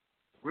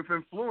with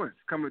influence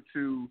coming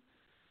to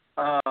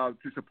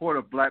support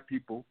of black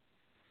people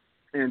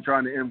and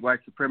trying to end white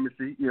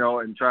supremacy,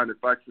 and trying to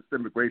fight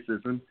systemic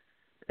racism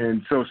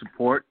and show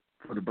support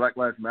for the Black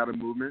Lives Matter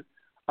movement.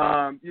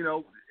 You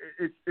know,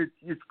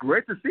 it's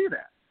great to see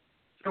that.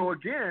 So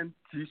again,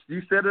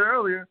 you said it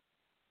earlier.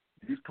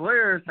 These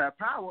players have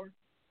power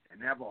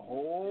and have a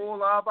whole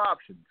lot of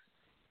options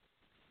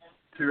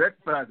to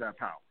exercise that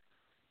power.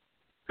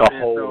 A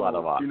whole lot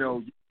of options. You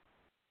know,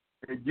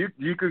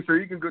 you can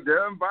go.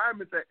 There are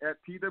environments at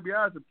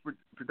PWIs, the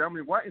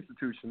predominantly white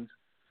institutions,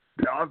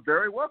 they are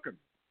very welcoming.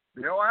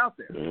 They're all out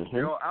there. Mm-hmm.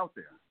 They're all out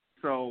there.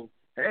 So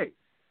hey,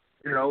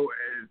 you know,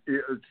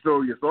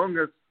 so as long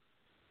as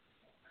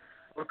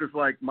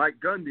like Mike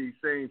Gundy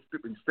saying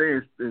stupid,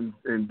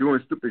 and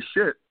doing stupid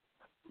shit,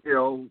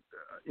 you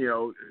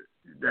know,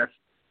 that's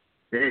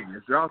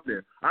it's out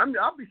there.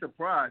 I'll be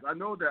surprised. I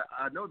know the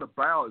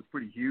buyout is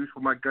pretty huge for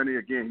Mike Gundy.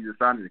 Again, he just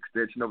signed an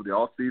extension over the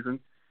off season.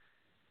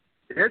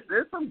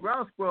 It's some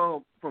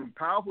groundswell from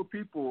powerful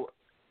people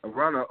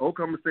around the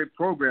Oklahoma State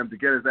program to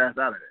get his ass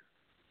out of there,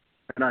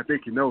 and I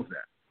think he knows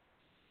that.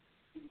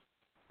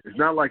 It's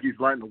not like he's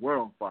lighting the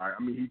world on fire.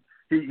 I mean,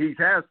 he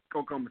has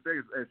Oklahoma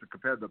State as a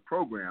competitive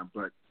program,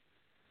 but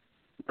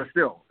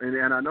still, and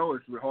I know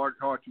it's hard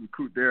to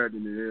recruit there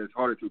than it is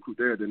harder to recruit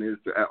there than it is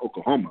at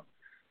Oklahoma,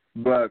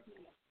 but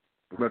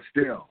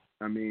still,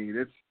 I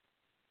mean,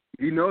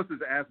 he knows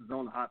his ass is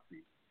on the hot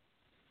seat,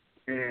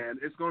 and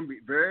it's going to be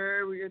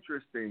very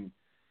interesting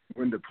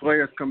when the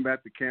players come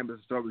back to campus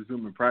and start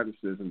resuming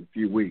practices in a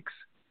few weeks.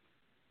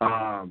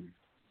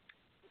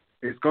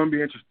 It's going to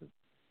be interesting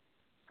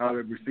how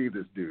they receive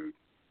this dude.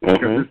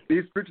 Because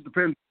these pictures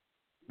depend.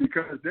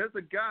 Because there's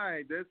a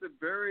very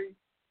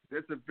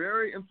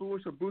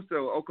influential booster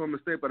at Oklahoma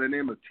State by the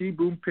name of T.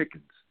 Boone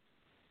Pickens,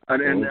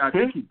 and I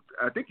think he,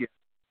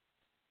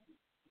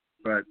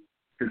 but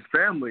his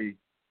family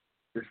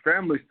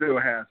still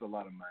has a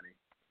lot of money,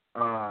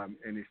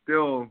 and he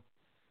still,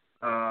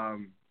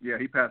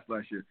 he passed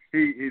last year.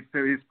 His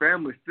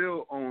family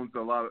still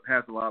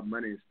has a lot of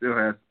money, and still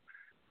has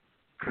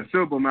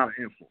considerable amount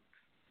of influence,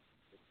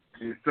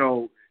 and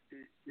so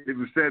it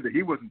was said that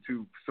he wasn't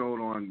too sold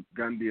on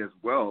Gundy as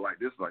well, like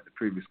the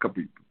previous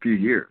few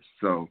years.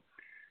 So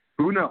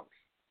who knows?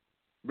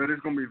 But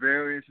it's going to be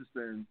very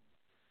interesting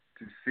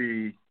to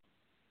see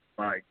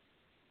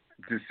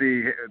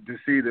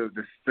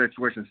the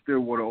situation in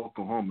Stillwater,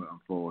 Oklahoma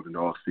unfold in the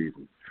off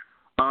season.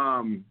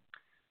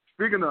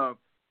 Speaking of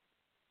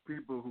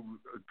people who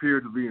appear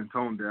to be in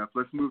tone deaf,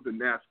 let's move to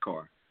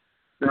NASCAR.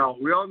 Now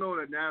we all know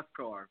that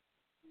NASCAR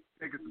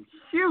taking some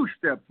huge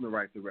steps in the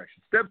right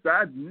direction. Steps that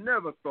I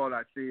never thought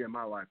I'd see in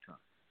my lifetime.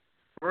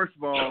 First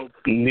of all,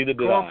 neither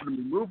did I. For the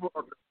removal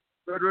of the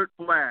Confederate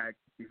flag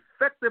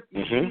effective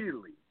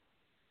immediately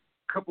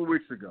a couple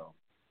weeks ago.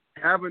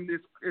 Having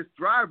its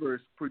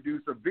drivers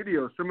produce a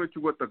video similar to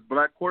what the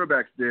black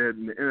quarterbacks did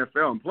in the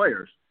NFL and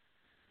players.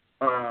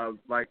 Not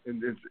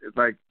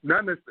necessarily.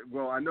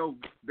 Well, I know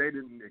they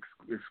didn't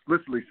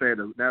explicitly say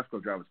the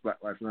NASCAR drivers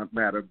Black Lives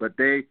Matter, but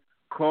they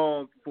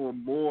called for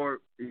more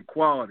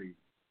equality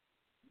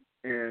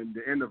and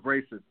the end of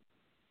racism.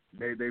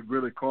 They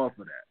really called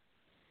for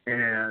that,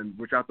 and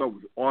which I thought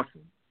was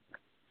awesome.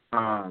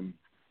 And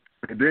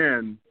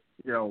then,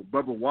 you know,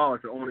 Bubba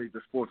Wallace,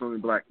 the sport's only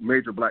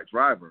major black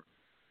driver,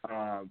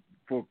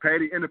 for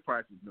Petty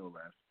Enterprises, no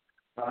less,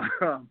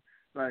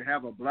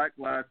 have a Black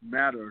Lives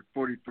Matter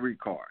 43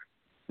 car,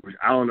 which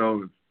I don't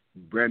know if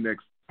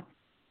rednecks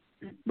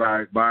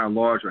by and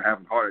large are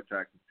having heart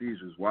attacks and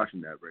seizures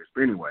watching that race.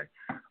 But anyway,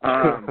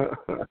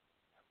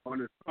 on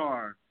this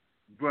car,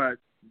 but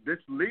this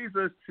leads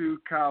us to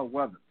Kyle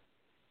Weatherman.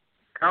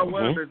 Kyle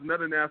Weatherman is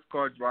another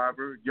NASCAR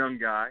driver, young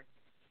guy.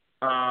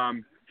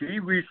 He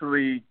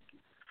recently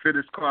fit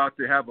his car out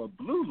to have a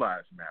Blue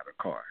Lives Matter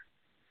car.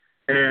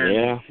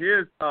 And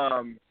his,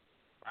 I'm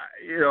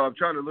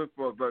trying to look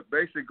for, but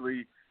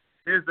basically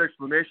his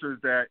explanation is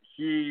that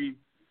he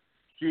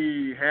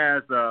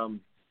has,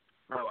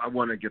 I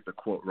want to get the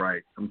quote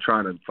right. I'm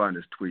trying to find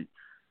his tweet.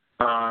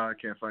 I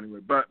can't find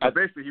it. But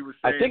basically he was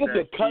saying, I think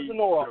it's a cousin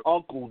or an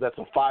uncle that's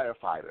a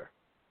firefighter.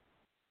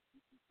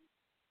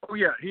 Oh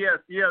yeah, he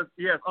has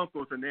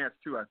uncles and aunts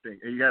too, I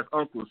think. And he has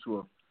uncles who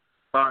are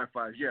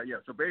firefighters. Yeah.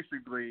 So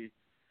basically,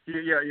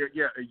 yeah.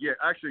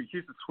 Actually,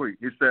 here's the tweet.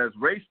 It says,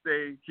 "Race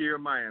day here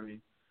in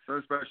Miami.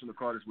 Something special in the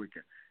car this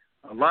weekend.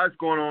 A lot's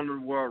going on in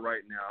the world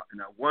right now,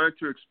 and I wanted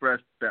to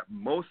express that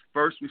most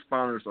first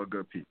responders are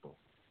good people.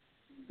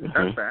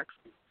 That's facts.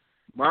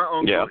 My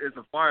uncle is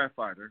a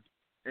firefighter,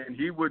 and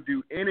he would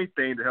do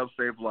anything to help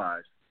save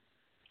lives.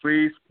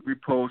 Please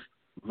repost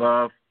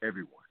love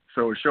everyone."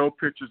 So it showed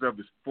pictures of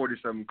his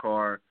 47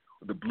 car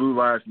with the Blue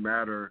Lives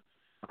Matter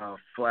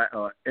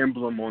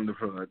emblem on the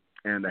hood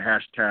and the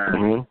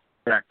hashtag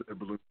back to the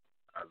blue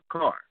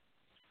car.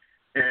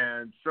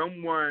 And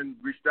someone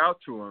reached out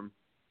to him.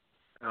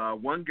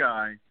 One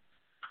guy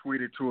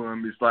tweeted to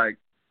him, it's like,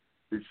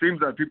 it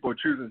seems like people are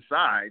choosing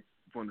sides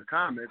from the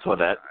comments. For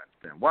that.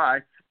 I understand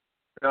why.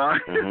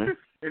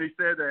 And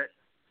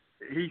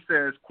he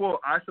says,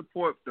 quote, "I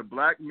support the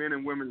black men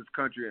and women in this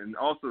country and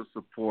also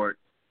support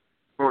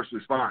first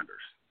responders."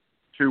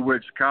 To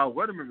which Kyle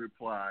Weatherman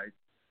replied,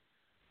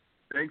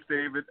 "Thanks,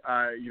 David.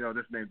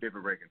 This name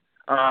David Reagan.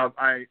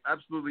 I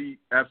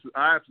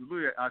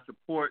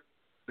support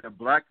the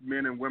black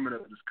men and women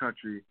of this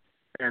country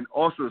and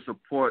also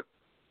support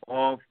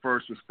all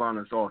first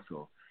responders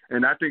also.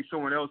 And I think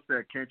someone else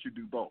said, can't you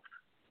do both?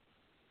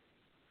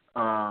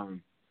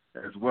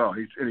 As well.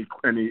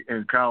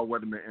 And Kyle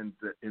Weatherman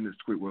in this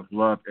tweet with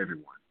love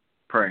everyone,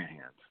 praying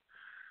hands.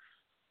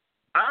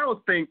 I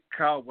don't think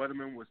Kyle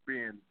Weatherman was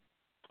being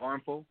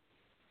harmful.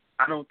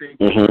 I don't think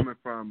he was coming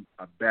from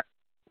a bad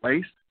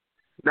place.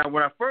 Now,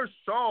 when I first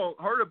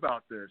heard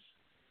about this,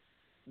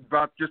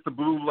 about just the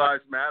Blue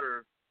Lives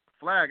Matter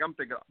flag, I'm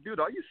thinking, dude,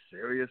 are you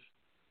serious?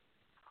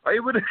 Are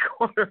you really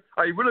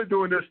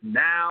doing this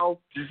now?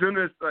 Soon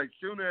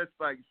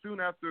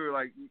after,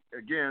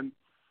 again,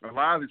 a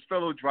lot of his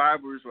fellow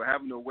drivers were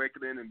having to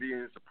awaken and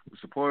being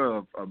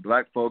supportive of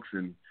black folks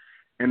and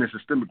the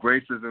systemic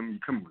racism. You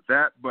come with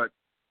that, but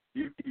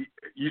you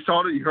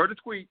saw it. You heard the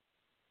tweet.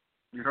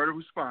 You heard a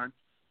response.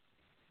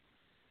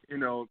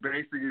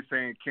 Basically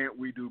saying, can't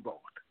we do both?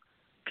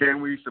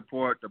 Can we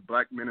support the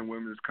black men and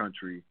women of this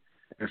country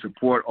and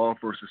support all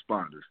first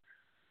responders?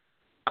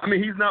 I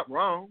mean, he's not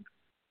wrong.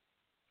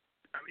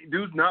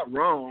 Dude's not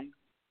wrong.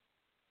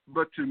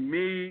 But to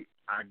me,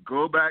 I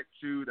go back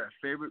to that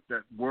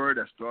word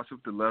that starts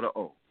with the letter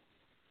O,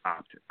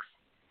 optics.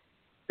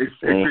 It's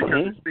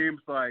because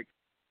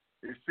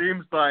it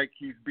seems like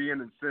he's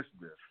being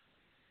insensitive.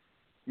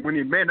 When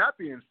he may not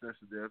be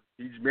insensitive,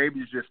 he's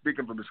just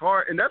speaking from his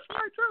heart, and that's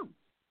fine too.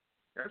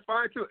 That's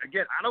fine too.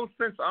 Again, I don't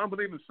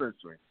believe in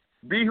censoring.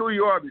 Be who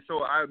you are,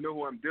 so I know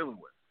who I'm dealing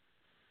with.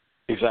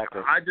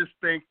 Exactly. I just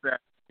think that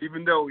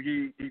even though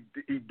he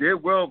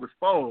did well with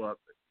follow up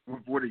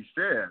with what he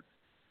said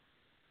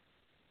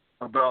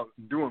about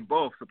doing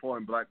both,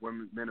 supporting black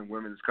men and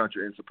women in this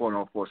country and supporting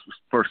all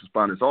first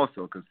responders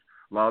also, because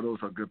a lot of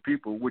those are good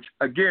people, which,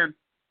 again,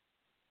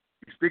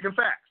 he's speaking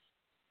facts.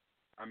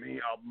 I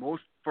mean,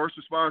 most first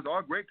responders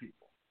are great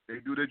people. They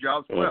do their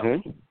jobs well.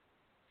 We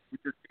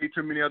just see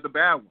too many of the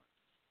bad ones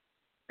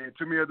and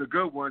too many of the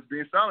good ones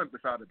being silent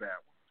beside the bad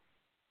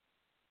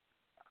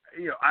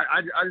ones.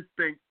 I just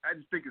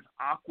think it's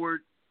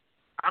awkward.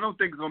 I don't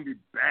think it's going to be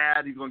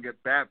bad. He's going to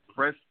get bad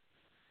press.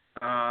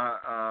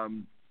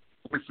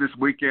 Which this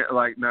weekend,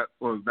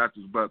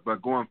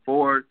 but going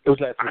forward,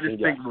 I just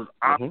think it was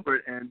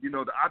awkward, and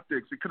the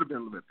optics, it could have been a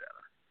little bit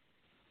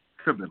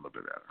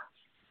better.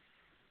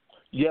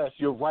 Yes,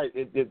 you're right.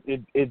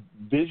 It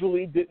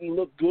visually didn't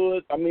look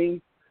good. I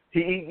mean,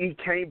 he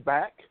came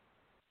back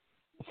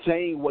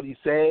saying what he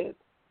said,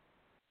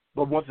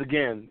 but once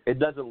again, it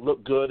doesn't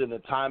look good, and the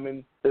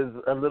timing is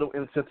a little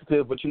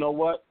insensitive. But you know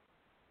what?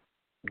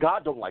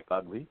 God don't like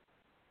ugly,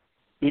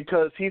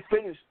 because he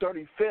finished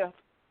 35th.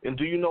 And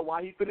do you know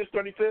why he finished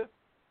 35th?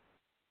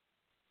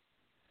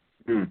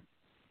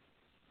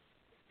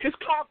 His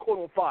car caught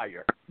on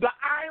fire. The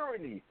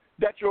irony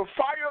that your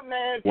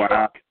fireman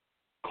truck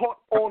caught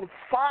on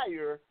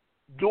fire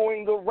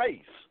during the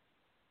race.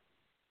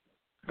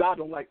 God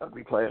don't like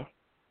ugly, player.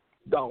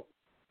 Don't.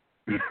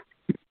 Don't.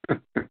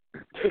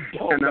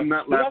 And I'm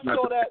not laughing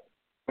at that.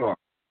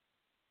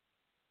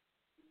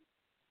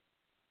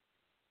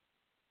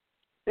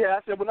 Yeah,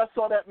 I said when I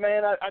saw that,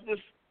 man, I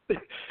just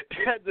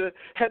had to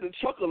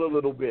chuckle a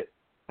little bit.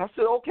 I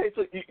said, okay,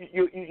 so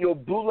your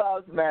Blue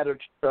Lives Matter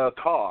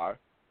car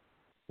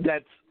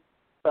that's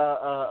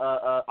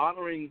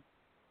honoring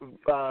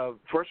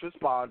first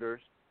responders,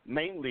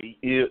 mainly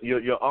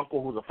your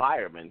uncle who's a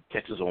fireman,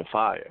 catches on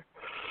fire.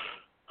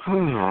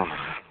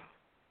 I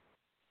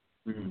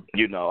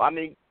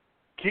mean,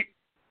 keep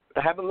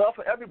having love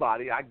for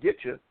everybody. I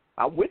get you.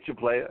 I'm with you,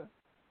 player.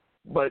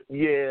 But,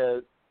 yeah,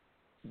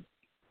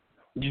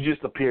 you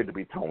just appeared to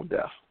be tone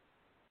deaf.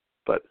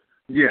 But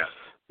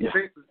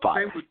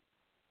same with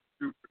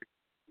Drew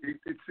Brees.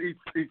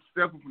 It's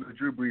separate from the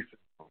Drew Brees.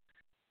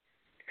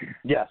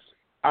 Yes.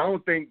 I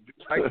don't think,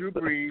 like Drew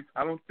Brees,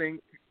 I don't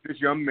think this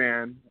young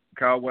man,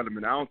 Kyle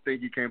Weatherman, I don't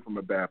think he came from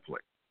a bad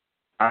place.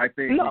 I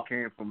think he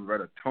came from a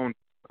rather tone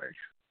place.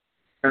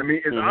 I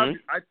mean,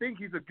 I think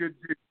he's a good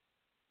dude,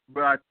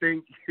 but I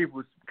think he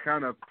was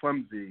kind of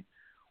clumsy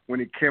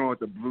when he came out with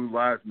the Blue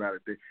Lives Matter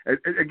thing.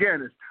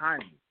 Again, it's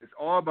timing. It's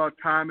all about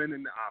timing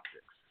and the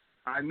optics.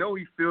 I know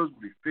he feels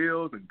what he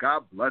feels, and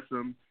God bless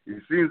him. He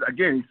seems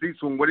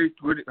from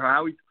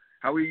how he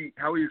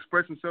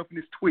expressed himself in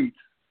his tweets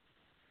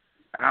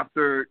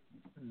after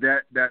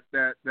that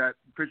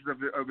picture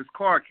of his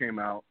car came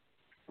out,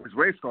 his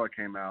race car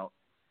came out.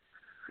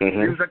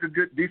 Seems like a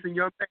good, decent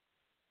young man.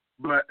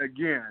 But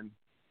again,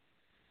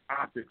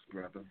 optics,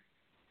 brother.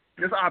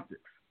 Just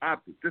optics.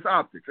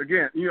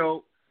 Again,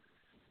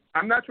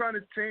 I'm not trying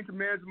to change a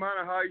man's mind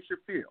on how he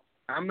should feel.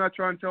 I'm not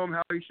trying to tell him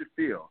how he should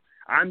feel.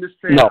 I'm just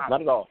saying. No,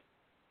 not at all.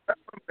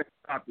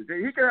 Optics.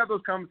 He can have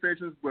those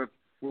conversations with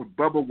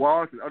Bubba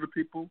Wallace and other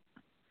people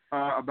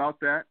about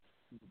that,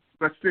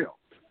 but still,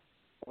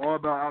 all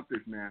about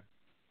optics, man.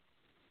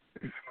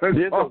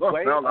 There's a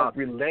way of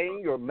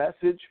relaying your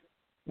message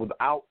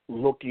without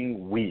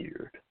looking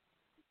weird.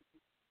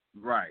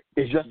 Right.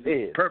 It just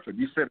is. Perfect.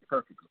 You said it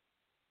perfectly.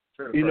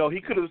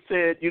 He could have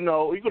said, he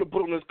could have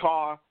put on his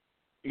car,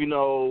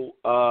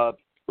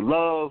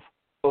 love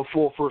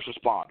for first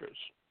responders.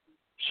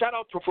 Shout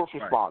out to first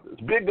responders.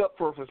 Big up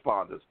first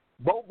responders.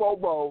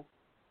 Bo,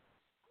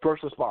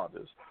 first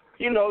responders.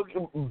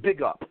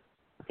 Big up.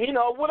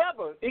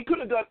 Whatever. He could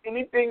have done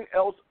anything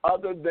else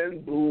other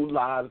than Blue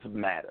Lives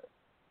Matter,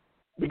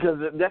 because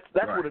that's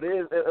what it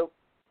is.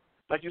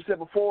 Like you said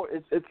before,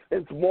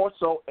 it's more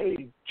so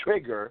a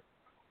trigger,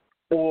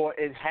 or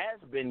it has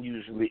been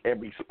usually a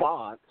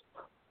response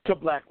to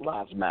Black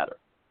Lives Matter.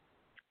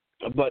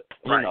 But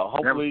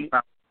hopefully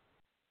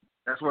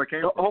that's where it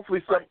came from.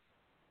 Hopefully,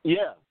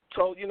 yeah.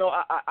 So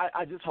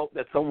I just hope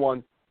that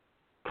someone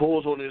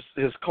pulls on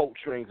his coat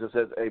strings and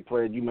says, "Hey,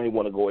 player, you may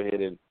want to go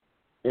ahead and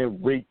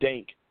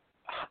rethink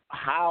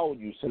how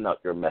you send out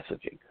your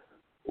messaging.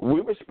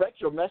 We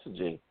respect your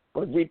messaging,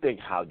 but rethink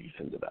how you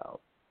send it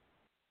out."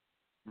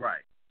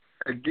 Right.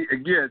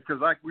 Again,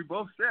 because like we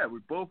both said, we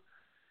both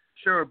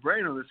share a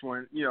brain on this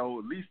one.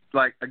 At least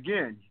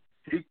again,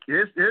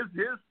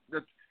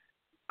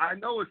 I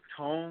know his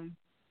tone.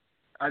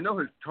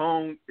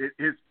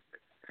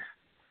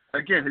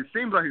 Again, it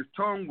seems like his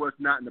tone was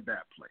not in a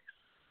bad place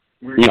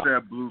when he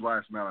said Blue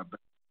Lives Matter.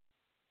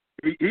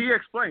 He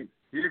explained it.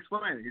 He's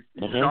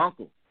his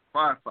uncle,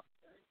 firefighter.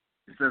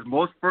 He says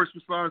most first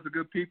responders are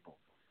good people.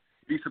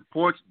 He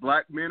supports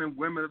black men and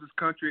women of this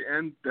country,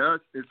 and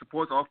it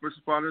supports all first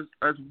responders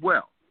as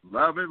well.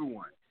 Love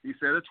everyone. He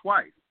said it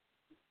twice.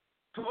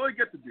 Totally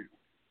get the dude.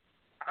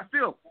 I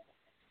feel,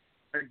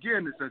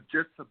 again, it's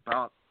just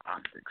about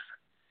optics.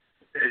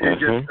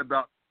 It's just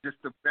about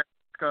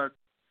because,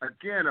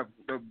 again,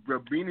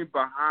 the meaning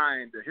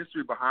behind, the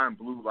history behind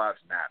Blue Lives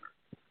Matter.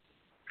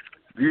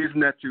 Using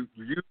that to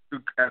use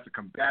as a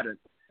combatant,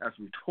 as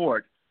a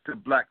retort to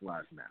Black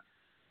Lives Matter.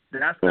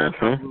 That's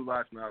how Blue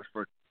Lives Matter is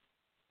first.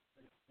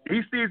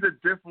 He sees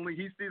it differently.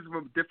 He sees it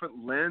from a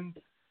different lens,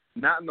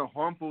 not in a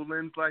harmful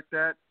lens like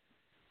that.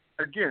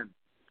 Again,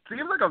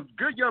 seems like a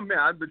good young man.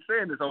 I've been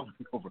saying this over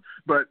and over,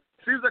 but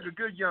seems like a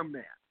good young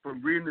man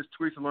from reading his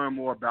tweets and learning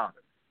more about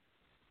him.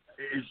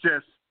 It's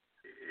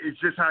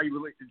just how you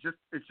relate.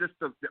 It's just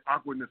the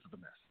awkwardness of the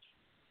message.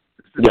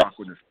 It's the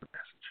awkwardness of the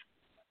message.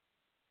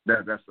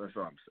 That's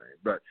all I'm saying.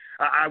 But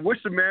I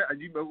wish the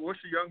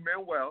young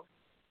man well.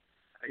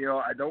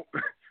 I don't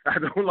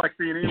like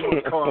seeing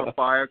anyone caught on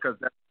fire because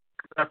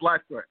that's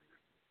life threatening.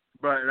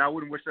 And I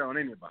wouldn't wish that on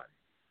anybody.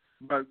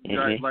 But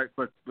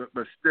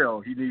but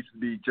still, he needs to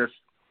be just.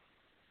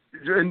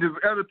 And the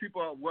other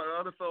people,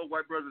 other fellow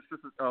white brothers and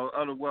sisters,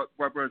 other white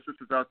brothers and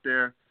sisters out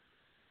there,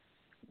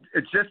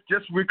 it's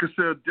just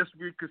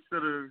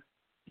reconsider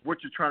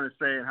what you're trying to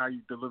say and how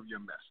you deliver your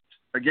message.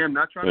 Again, I'm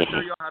not trying to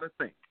tell you how to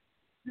think.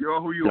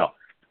 You're who you are.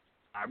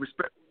 I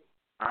respect.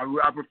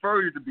 I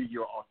prefer you to be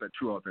your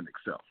true authentic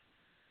self.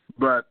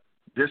 But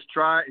just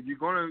try, if you're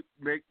going to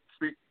make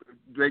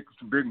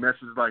some big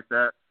messages like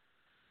that,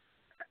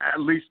 at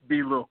least be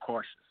a little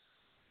cautious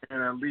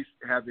and at least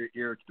have your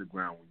ear to the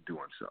ground when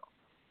doing so.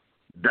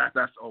 I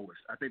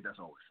think that's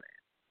always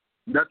saying.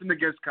 Nothing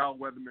against Kyle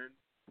Weatherman.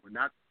 We're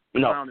not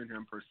clowning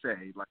him per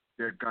se, like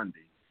they're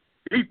Gundy.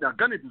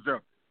 Gundy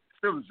deserves it.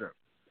 Still deserves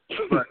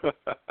it. But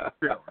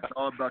still, it's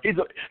all about.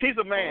 He's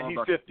a man. He's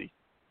 50.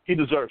 He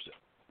deserves it.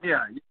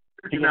 Yeah, he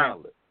can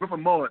handle it with a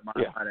mullet, might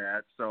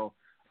add. So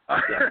so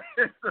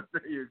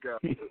there you go.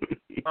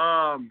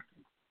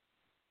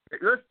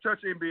 Let's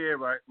touch NBA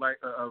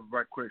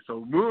right quick.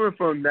 So moving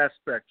from that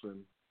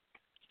spectrum,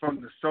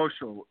 from the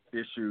social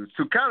issues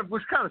to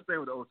we're kind of staying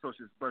with the old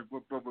social, but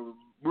we're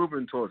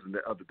moving towards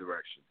the other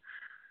direction.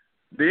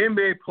 The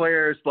NBA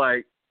players,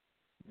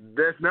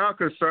 there's now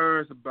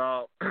concerns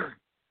about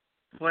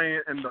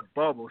playing in the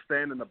bubble,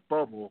 staying in the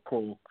bubble,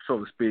 so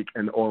to speak,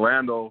 in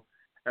Orlando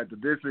at the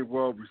Disney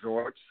World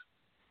resorts.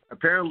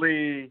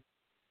 Apparently,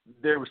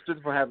 they're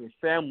restricted from having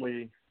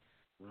family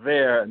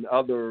there and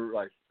other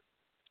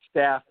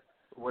staff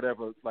or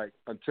whatever,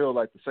 until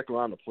the second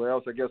round of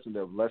playoffs, I guess, and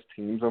there are less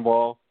teams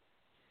involved.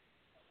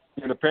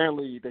 And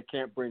apparently, they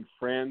can't bring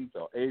friends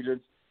or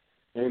agents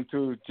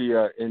into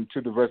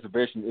the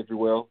reservation, if you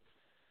will,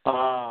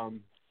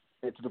 and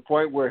to the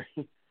point where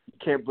you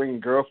can't bring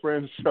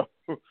girlfriends. So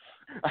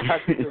I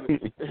think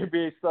the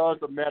NBA stars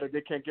are mad that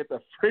they can't get the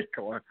freak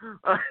on.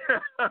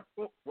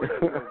 Which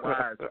is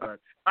wise, but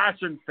I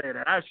shouldn't say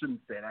that. I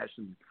shouldn't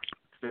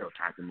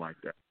stereotype him like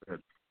that. But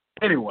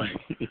anyway,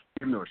 you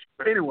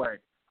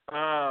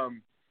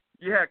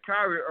had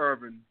Kyrie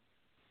Irving,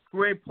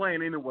 who ain't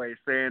playing anyway,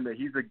 saying that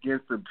he's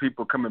against the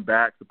people coming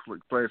back, the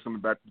players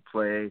coming back to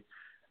play.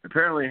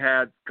 Apparently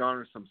had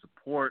garnered some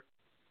support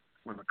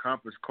on a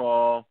conference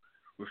call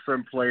with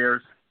some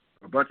players,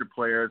 a bunch of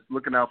players,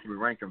 looking out for the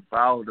rank and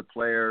file of the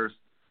players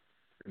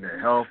and their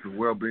health and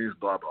well-being,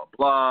 blah, blah,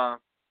 blah.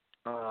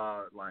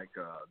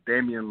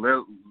 Damian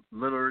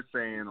Lillard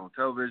saying on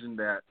television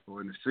that,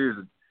 or in the series,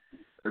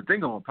 I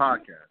think on a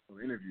podcast, on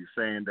an interview,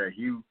 saying that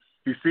he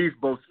sees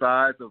both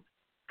sides of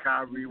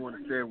Kyrie want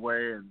to stay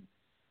away and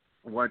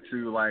want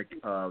to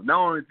not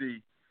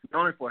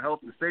only for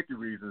health and safety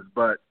reasons,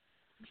 but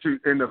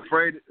being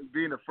afraid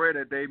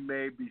that they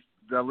may be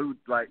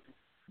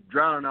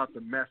drowning out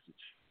the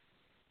message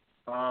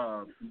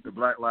of the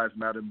Black Lives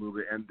Matter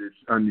movement and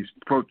these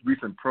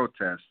recent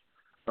protests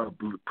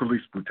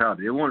police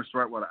brutality. They want to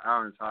strike while the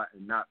iron's hot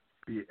and not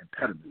be an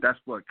impediment. That's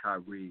what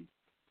Kyrie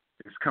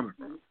is coming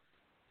from.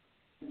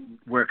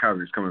 Where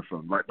Kyrie is coming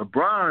from. Like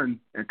LeBron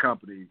and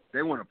company,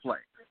 they want to play.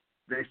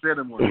 They said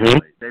they want to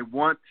play. They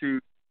want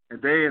to,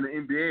 and they in the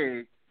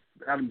NBA,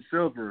 Adam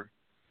Silver,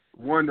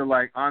 wanted to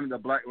like honor the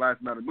Black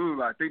Lives Matter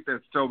movement. I think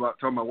that's talking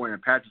about wearing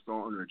patches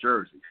on their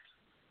jerseys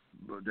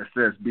that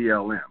says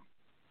BLM.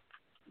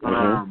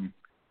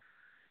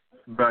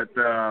 But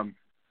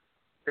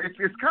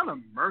it's kind of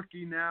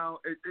murky now.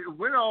 It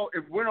went all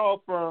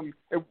from.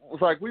 It was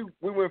like we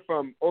went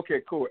from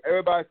okay, cool.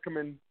 Everybody's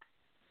coming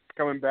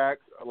back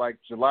like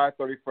July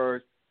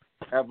 31st.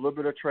 Have a little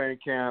bit of training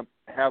camp.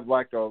 Have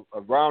like a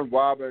round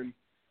robin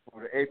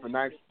for the 8th and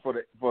 9th for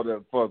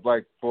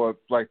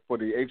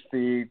the 8th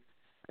seed,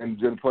 and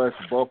then play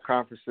for both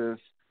conferences.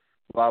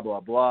 Blah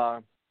blah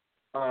blah.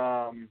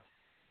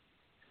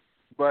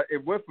 But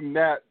it went from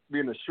that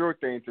being a sure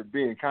thing to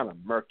being kind of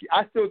murky.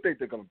 I still think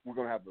we're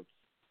gonna have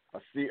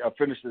a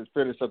finish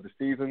of the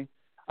season.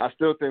 I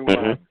still think we're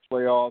gonna have the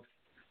playoffs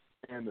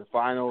and the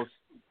finals.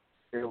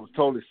 It would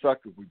totally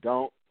suck if we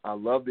don't. I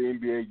love the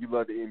NBA. You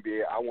love the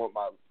NBA.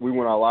 We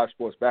want our live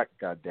sports back.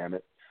 God damn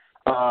it.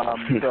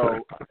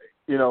 So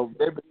they've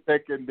been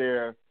taking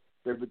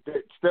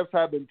steps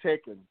have been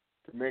taken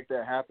to make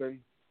that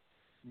happen.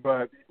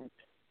 But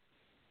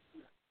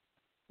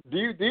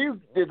does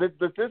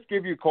this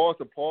give you cause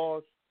to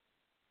pause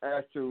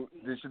as to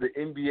should the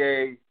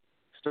NBA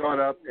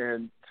start up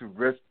and to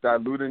risk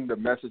diluting the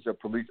message of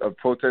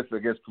protests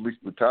against police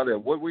brutality?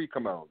 What will you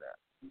come out on that?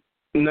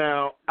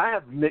 Now, I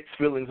have mixed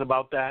feelings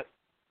about that.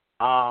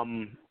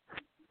 Like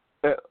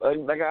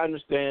I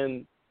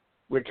understand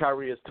where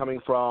Kyrie is coming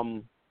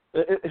from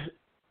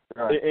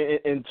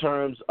in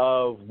terms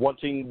of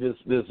wanting this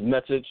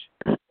message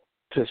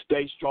to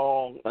stay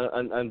strong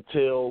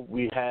until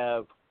we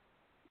have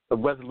a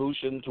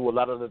resolution to a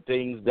lot of the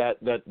things that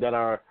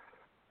are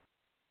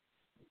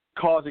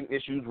causing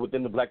issues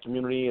within the black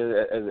community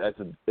as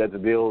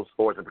it deals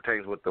or as it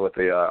pertains with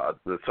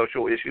the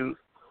social issues.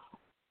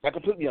 I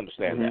completely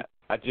understand that.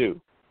 I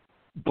do.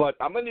 But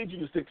I'm going to need you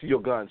to stick to your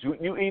guns.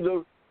 You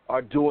either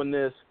are doing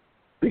this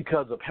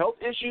because of health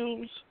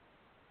issues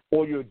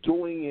or you're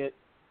doing it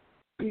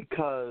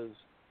because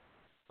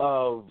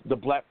of the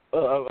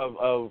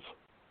of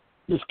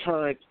this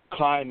current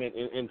climate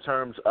in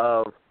terms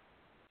of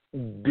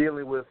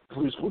dealing with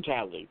police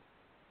brutality.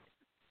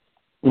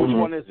 Which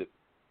one is it?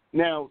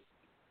 Now,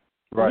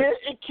 yeah,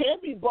 it can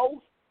be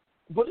both,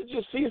 but it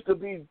just seems to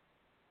be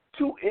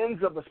two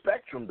ends of the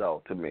spectrum,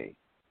 though, to me.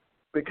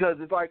 Because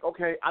it's like,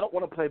 okay, I don't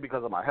want to play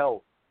because of my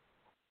health,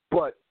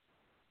 but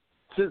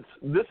since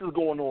this is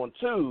going on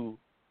too,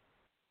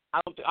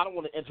 I don't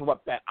want to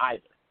interrupt that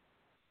either.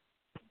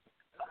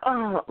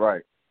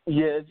 Right.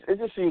 Yeah, it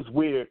just seems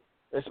weird,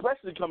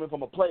 especially coming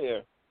from a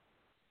player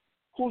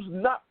who's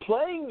not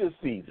playing this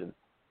season.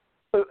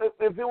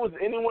 If there was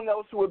anyone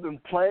else who had been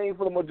playing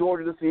for the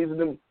majority of the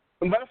season, and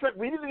as a matter of fact,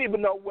 we didn't even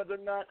know whether or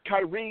not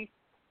Kyrie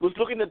was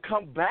looking to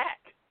come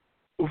back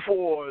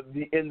before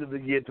the end of the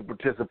year to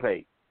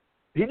participate.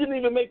 He didn't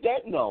even make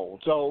that known.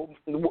 So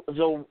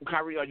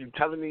Kyrie, are you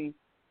telling me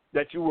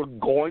that you were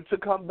going to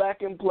come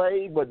back and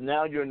play, but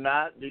now you're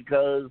not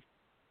because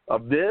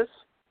of this?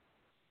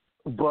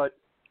 But,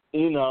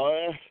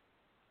 oh,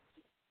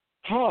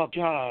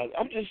 God,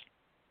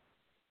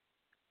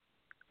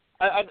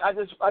 I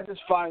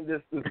just find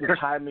the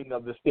timing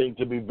of this thing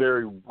to be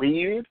very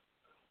weird.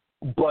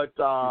 But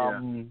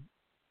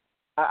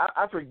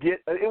I forget.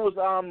 It was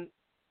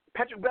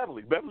Patrick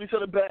Beverly. Beverly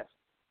said it best.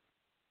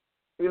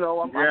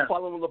 I'm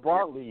following the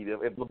LeBron lead.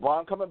 If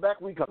LeBron coming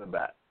back, we coming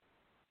back.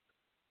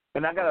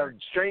 And I got a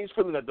strange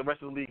feeling that the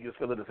rest of the league is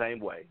feeling the same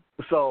way.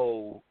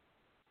 So,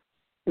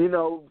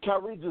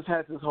 Kyrie just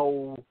has this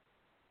whole,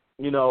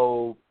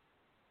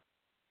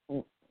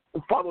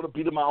 follow the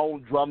beat of my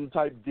own drum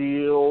type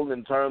deal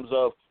in terms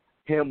of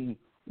him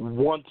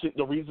wanting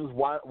the reasons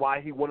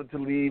why he wanted to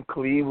leave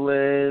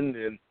Cleveland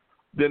and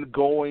then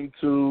going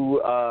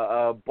to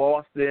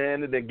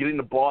Boston and then getting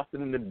to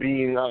Boston and then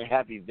being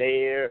unhappy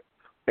there.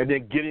 And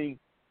then getting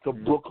to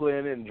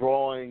Brooklyn and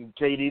drawing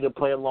KD to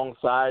play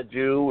alongside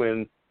you,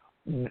 and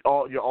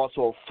you're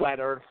also a flat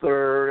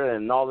earther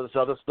and all this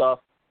other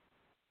stuff.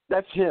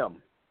 That's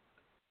him.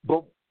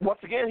 But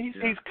once again,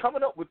 he's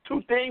coming up with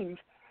two things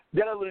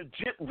that are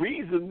legit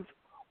reasons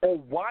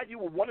on why you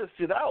would want to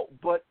sit out.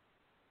 But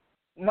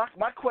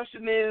my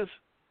question is,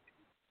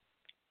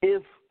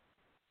 if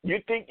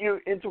you think you're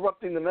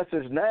interrupting the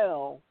message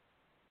now,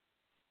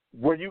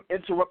 were you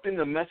interrupting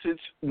the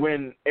message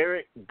when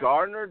Eric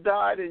Gardner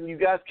died and you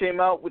guys came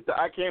out with the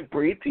I Can't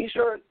Breathe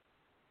T-shirt?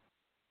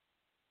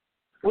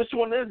 Which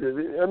one is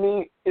it? I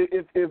mean,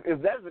 if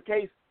that's the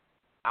case,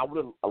 I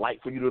would have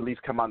liked for you to at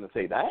least come out and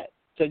say that.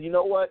 Say, you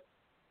know what?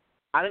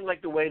 I didn't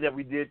like the way that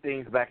we did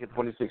things back in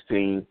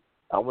 2016.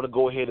 I want to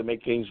go ahead and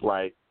make things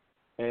right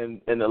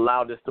and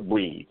allow this to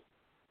breathe.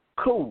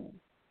 Cool.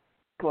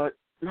 But,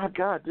 my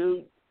God,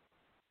 dude.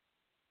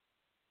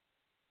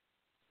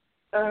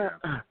 I'm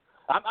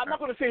not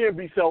going to sit here and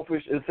be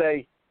selfish and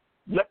say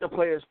Let the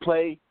players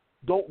play.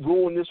 Don't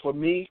ruin this for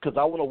me because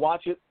I want to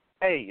watch it.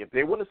 Hey, if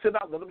they want to sit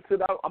out, let them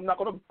sit out. I'm not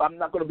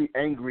gonna be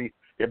angry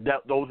if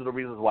those are the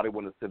reasons why they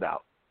want to sit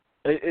out.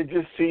 It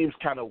just seems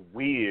kind of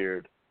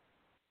weird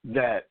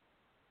that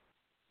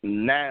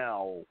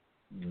now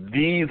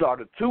these are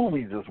the two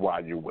reasons why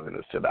you're willing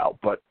to sit out.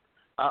 But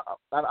I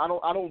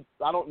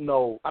don't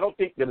know. I don't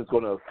think that it's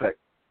going to affect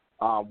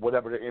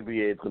whatever the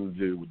NBA is going to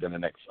do within the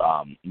next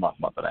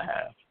month and a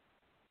half.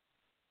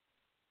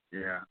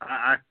 Yeah,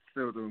 I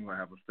still don't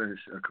have a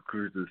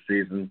conclusion to the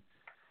season.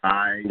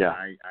 I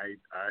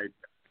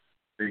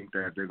think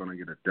that they're going to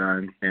get it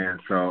done, and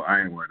so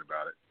I ain't worried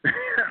about it.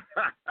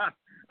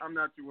 I'm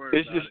not too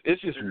worried.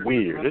 It's just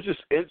weird.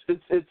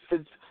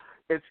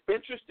 It's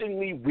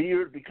interestingly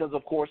weird because,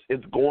 of course,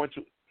 it's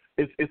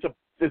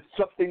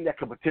something that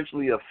could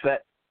potentially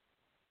affect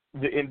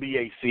the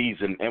NBA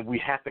season, and we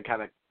have to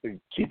kind of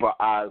keep our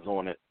eyes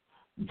on it.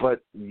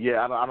 But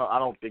yeah, I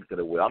don't think that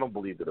it will. I don't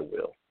believe that it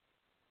will.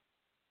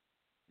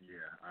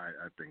 Yeah,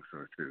 I think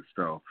so too.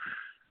 So,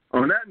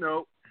 on that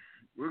note,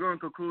 we're going to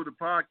conclude the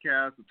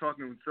podcast with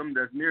talking with something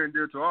that's near and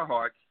dear to our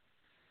hearts: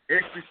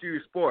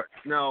 HBCU Sports.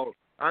 Now,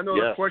 I know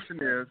the question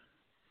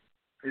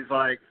is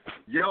like,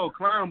 yo,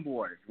 Clown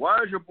Boy, why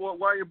are your boy and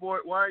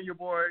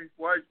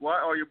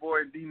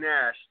D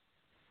Nash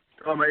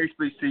talking about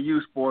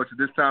HBCU Sports at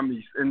this time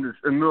in the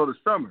middle of the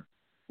summer?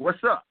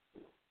 What's up?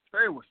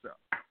 Say what's up.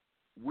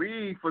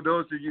 For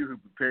those of you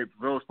for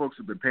those folks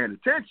who've been paying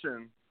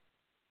attention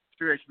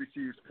to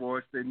HBCU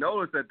Sports, they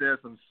notice that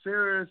there's some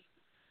serious,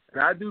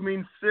 and I do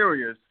mean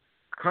serious,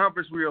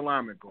 conference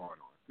realignment going on.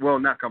 Well,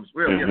 not conference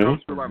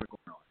realignment going on.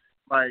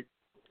 Like,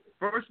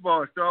 first of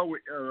all, it started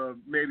with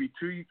maybe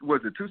 2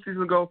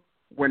 seasons ago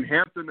when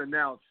Hampton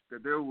announced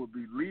that they would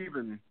be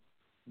leaving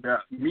the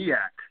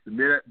MEAC, the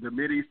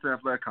Mid-Eastern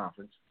Athletic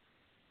Conference,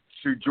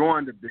 to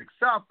join the Big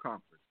South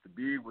Conference, to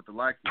be with the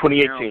likes of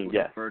 2018,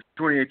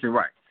 2018,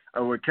 right.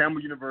 With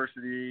Campbell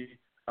University,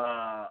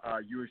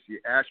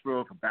 UNC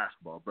Asheville for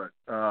basketball, but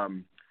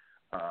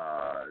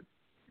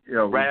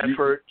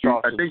Radford,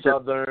 Charleston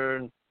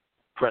Southern,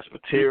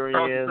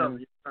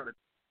 Presbyterian,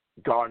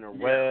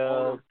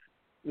 Gardner-Webb,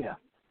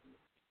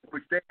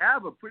 which they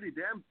have a pretty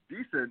damn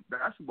decent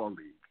basketball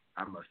league,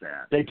 I must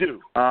add. They do.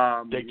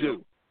 They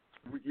do.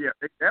 Yeah,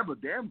 they have a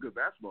damn good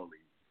basketball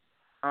league.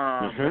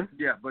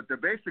 Yeah, but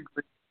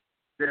basically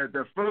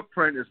their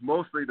footprint is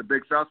mostly the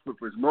Big South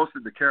footprint is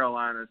mostly the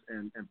Carolinas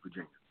and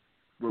Virginia,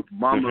 with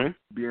Monmouth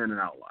being an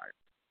outlier.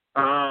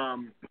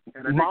 And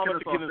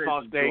Monmouth,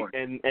 Kennesaw State,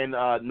 and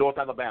North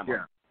Alabama.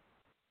 Yeah.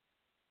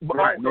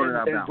 Right, North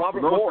Alabama. And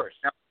Robert Morris.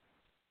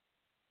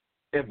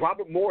 And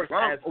Robert Morris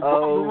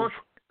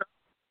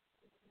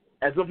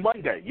as of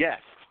Monday, yes.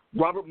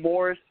 Robert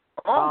Morris.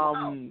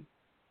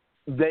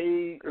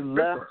 They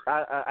left.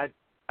 I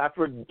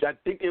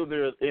think they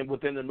were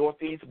within the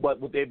Northeast, but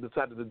what they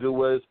decided to do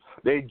was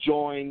they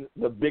joined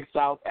the Big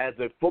South as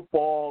a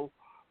football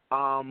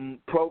as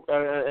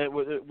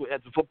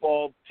a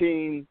football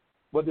team.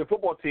 But their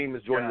football team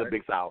is joining the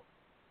Big South,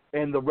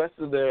 and the rest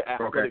of their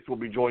athletics will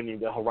be joining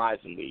the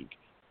Horizon League.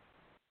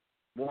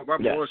 Well,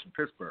 Robert Morris from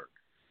Pittsburgh.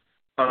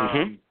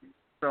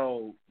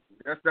 So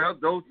that's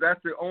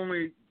the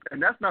only,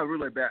 and that's not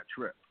really a bad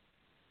trip.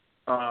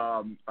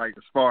 Like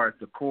as far as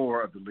the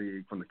core of the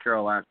league from the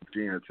Carolinas,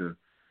 Virginia to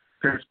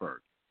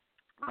Pittsburgh.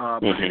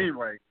 But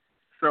anyway,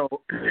 so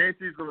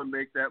A&T is going to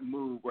make that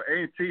move. Well,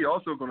 A&T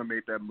also going to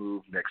make that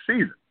move next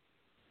season.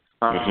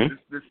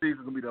 This season is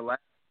going to be the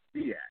last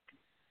MEAC.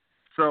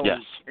 So,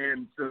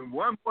 and the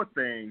one more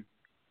thing,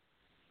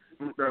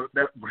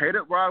 that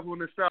hated rival in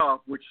the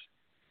South, which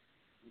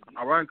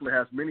ironically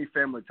has many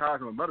family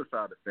ties on the mother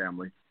side of the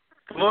family,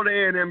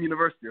 Florida A&M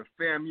University, or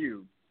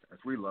FAMU, as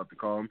we love to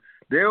call them,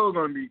 they're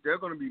going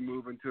to be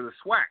moving to the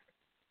SWAC,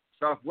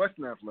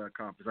 Southwestern Athletic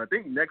Conference. I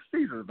think next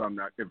season, if I'm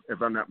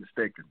not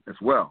mistaken,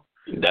 as well.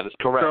 That is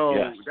correct. So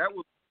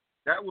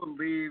that will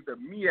leave the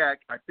MEAC,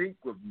 I think,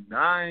 with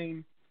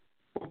 9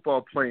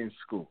 football playing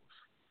schools.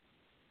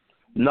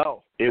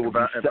 No, it will be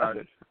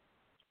 7.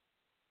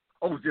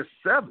 Oh, just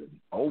 7.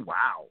 Oh,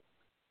 wow.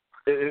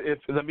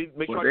 Let me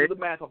make sure I do the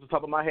math off the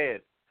top of my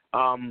head.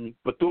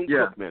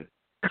 Bethune-Cookman,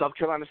 South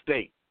Carolina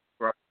State,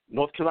 right.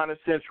 North Carolina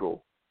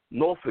Central,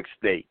 Norfolk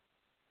State,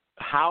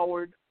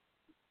 Howard,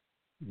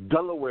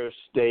 Delaware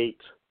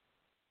State,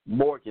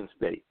 Morgan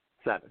State,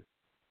 7.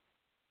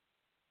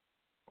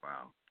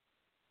 Wow.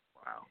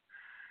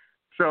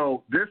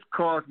 So this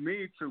caused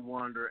me to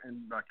wonder,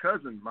 and my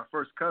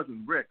first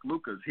cousin, Rick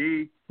Lucas,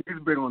 he's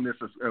big on this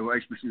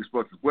HBCU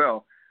Sports as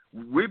well.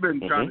 We've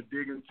been trying to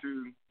dig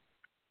into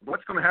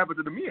what's going to happen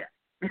to the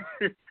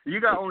MEAC.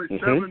 You got only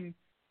 7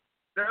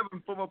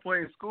 football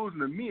playing schools in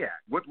the MEAC.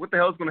 What the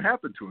hell is going to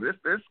happen to them?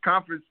 This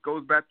conference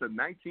goes back to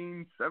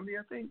 1970,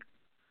 I think.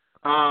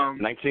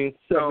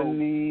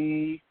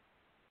 1970.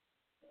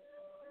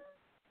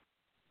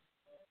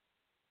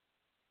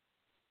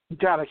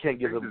 God, I can't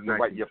give the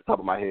right year off the top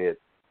of my head.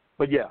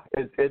 But yeah,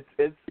 it's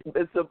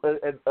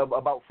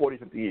about 40,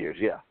 50 years,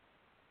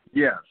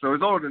 Yeah, so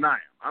it's older than I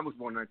am. I was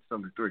born in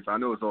 1973, so I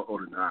know it's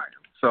older than I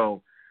am.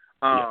 So,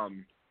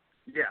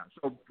 Yeah,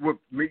 so with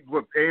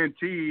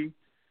A&T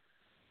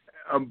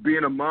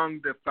being among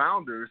the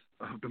founders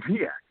of the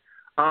MEAC.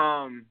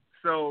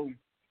 So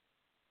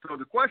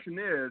the question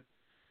is,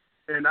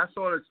 and I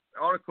saw this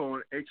article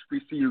on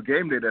HBCU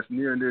Game Day that's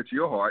near and dear to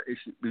your heart,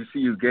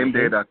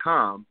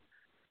 HBCUGameDay.com,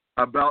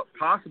 about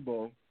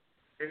possible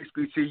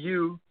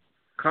HBCU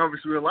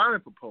conference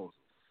realignment proposals.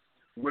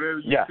 Whether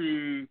you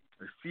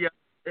see a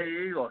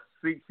CIA or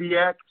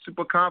SEAC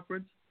super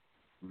conference,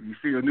 you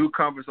see a new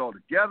conference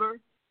altogether.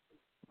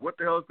 What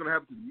the hell is going to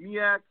happen to the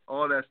MEAC?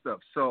 All that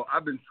stuff. So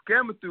I've been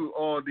skimming through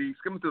all the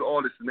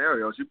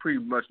scenarios. You pretty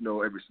much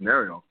know every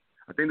scenario.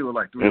 I think there were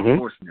like 3 or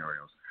 4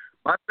 scenarios.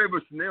 My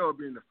favorite scenario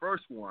being the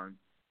first one,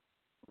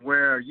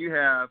 where you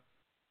have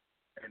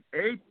an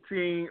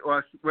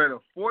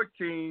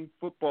 14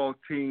 football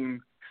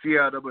team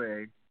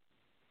CIAA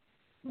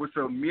with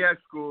some MEAC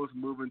schools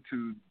moving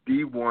to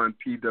D1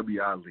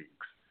 PWI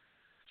leagues.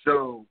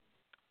 So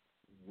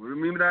what do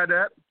you mean by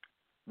that?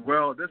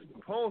 Well, this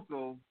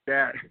proposal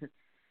that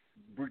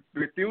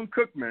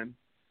Bethune-Cookman,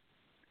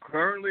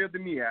 currently of the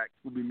MEAC,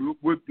 would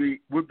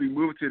be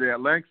moved to the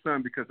Atlantic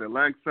Sun, because the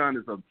Atlantic Sun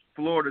is a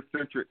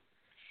Florida-centric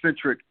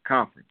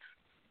conference.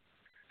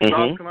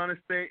 South Carolina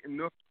State and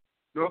North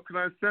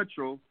Carolina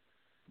Central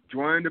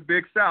joined the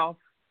Big South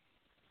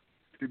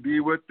to be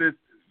with this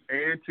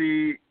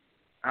A&T,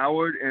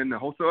 Howard, and a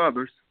host of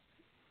others,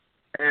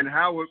 and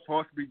Howard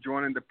possibly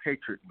joining the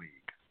Patriot League.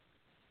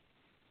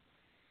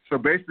 So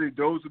basically,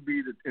 those would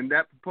be in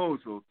that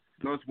proposal.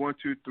 Those 1,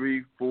 2,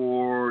 3,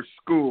 4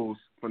 schools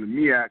from the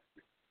MEAC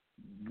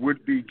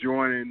would be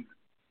joining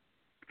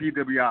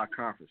PWI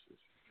conferences.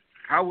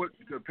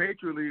 The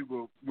Patriot League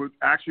would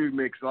actually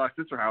make a lot of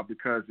sense for Howard,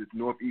 because it's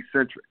Northeast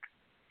centric,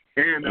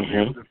 and they'll be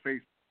able to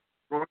face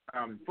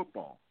Georgetown in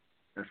football,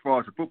 as far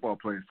as the football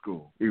playing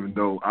school. Even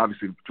though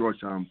obviously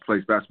Georgetown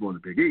plays basketball in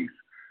the Big East,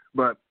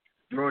 but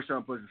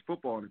Georgetown plays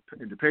football in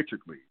the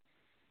Patriot League.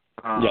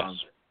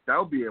 That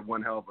would be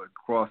one hell of a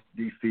cross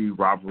DC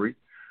rivalry.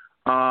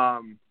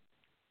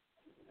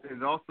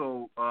 And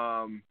also,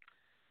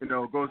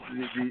 goes to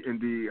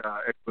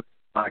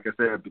like I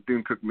said,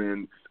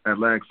 Bethune-Cookman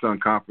Atlantic Sun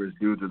Conference,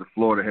 due to the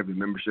Florida heavy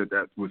membership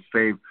that would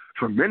save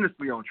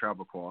tremendously on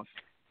travel costs,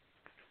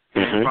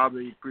 and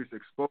probably increase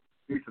exposure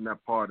in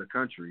that part of the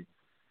country.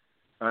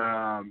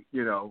 And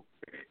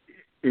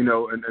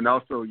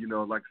also,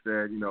 like I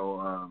said,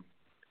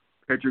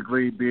 Patriot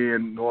League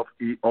being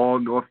all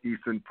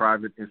Northeastern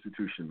private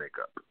institution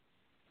makeup.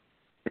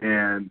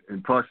 And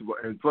plus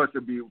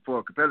it'd be, for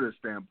a competitive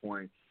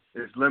standpoint,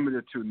 it's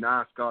limited to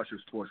non-scholarship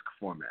sports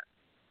format.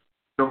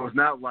 So it's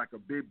not like a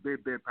big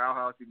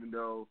powerhouse, even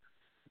though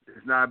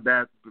it's not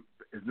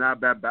a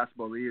bad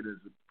basketball league.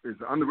 It's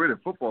an underrated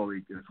football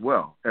league as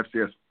well,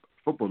 FCS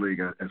football league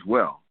as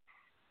well.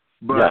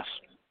 But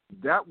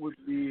that would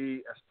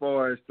be as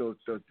far as the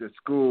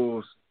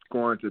schools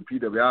going to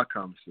PWI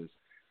conferences.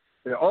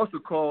 It also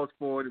calls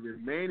for the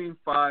remaining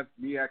 5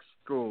 MEAC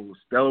schools,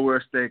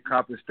 Delaware State,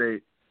 Coppin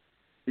State,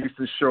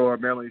 Eastern Shore,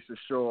 Maryland Eastern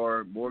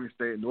Shore, Morgan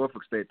State, and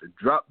Norfolk State, to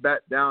drop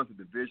back down to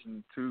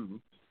Division II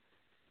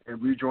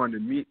and rejoin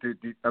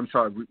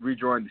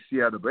rejoin the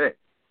CIAA.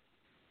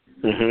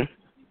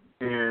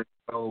 And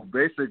so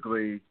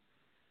basically,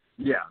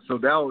 so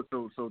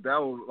that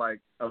would like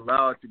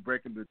allow it to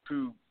break into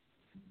 2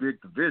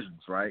 big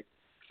divisions, right?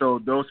 So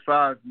those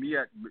 5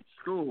 MEAC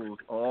schools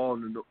are all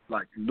in the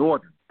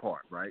northern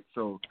part, right?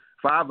 So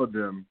 5 of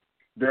them,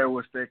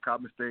 Delaware State,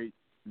 Coppin State,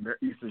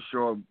 Eastern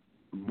Shore,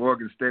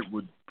 Morgan State,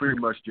 would pretty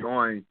much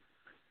join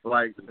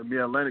like the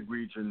Mid-Atlantic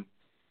region,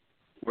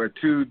 where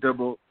 2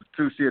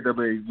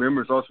 CIAA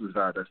members also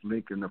reside. That's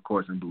Lincoln, of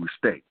course, and Bowie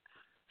State.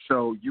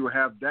 So you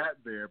have that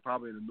there,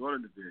 probably in the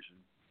northern division,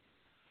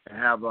 and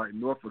have like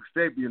Norfolk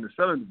State be in the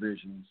southern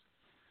divisions,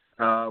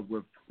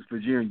 with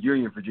Virginia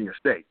Union, Virginia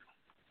State.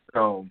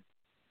 So,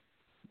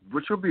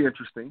 which will be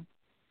interesting.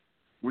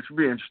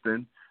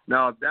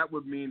 Now, that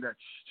would mean that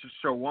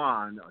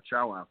Chowan,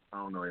 I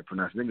don't know how to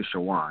pronounce it. I think it's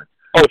Chowan.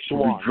 Oh,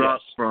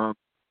 Chowan.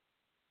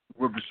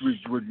 Would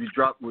be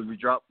dropped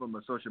from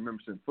associate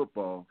membership in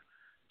football,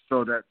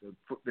 so that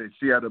the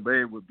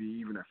CIAA would be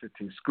even at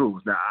 15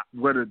 schools. Now,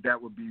 whether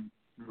that would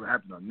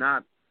happen or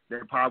not, they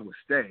probably would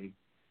stay.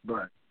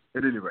 But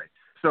at any rate,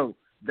 so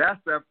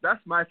that's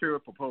my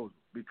favorite proposal,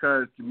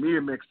 because to me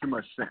it makes too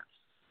much sense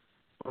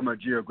from a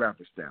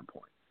geographic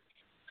standpoint.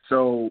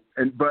 So,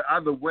 but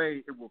either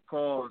way, it will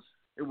call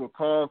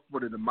for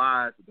the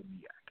demise of the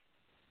MEAC.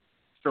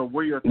 So,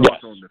 what are your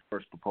thoughts on the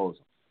first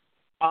proposal?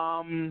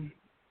 I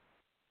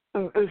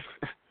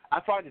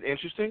find it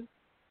interesting.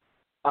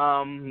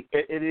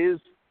 It is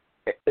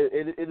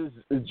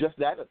just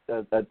that,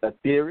 a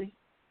theory.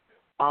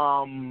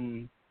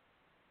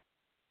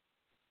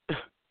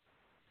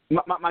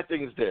 My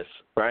thing is this,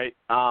 right?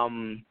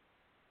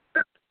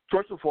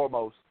 First and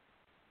foremost,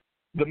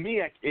 the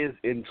MEAC is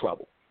in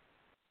trouble,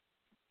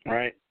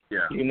 right?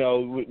 Yeah.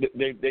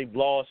 They've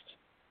lost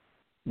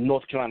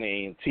North Carolina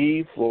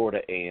A&T,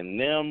 Florida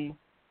A&M,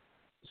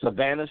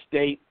 Savannah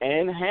State,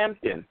 and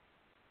Hampton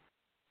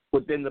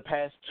within the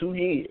past 2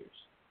 years.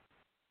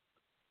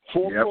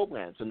 4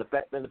 programs in the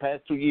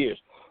past 2 years.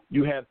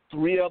 You have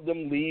 3 of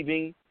them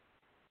leaving.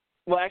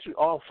 Well, actually,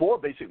 all 4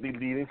 basically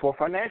leaving for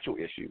financial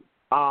issues.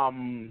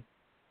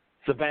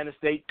 Savannah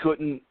State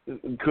couldn't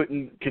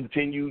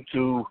continue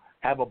to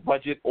have a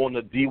budget on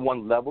the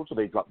D1 level, so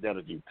they dropped down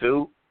to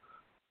D2.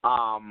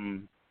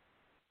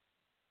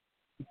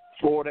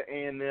 Florida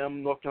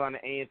A&M, North Carolina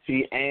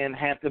A&T, and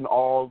Hampton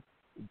all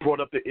brought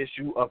up the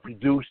issue of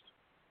reduced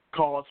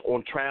costs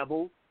on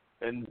travel,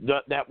 and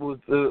that was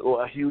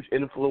a huge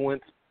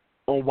influence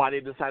on why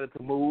they decided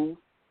to move.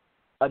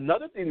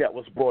 Another thing that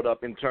was brought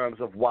up in terms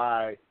of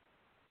why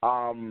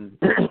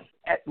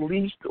at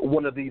least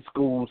one of these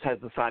schools has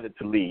decided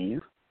to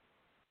leave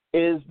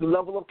is the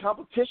level of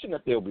competition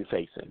that they'll be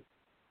facing.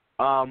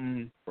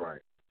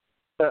 Right.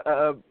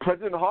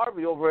 President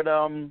Harvey over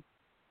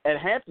at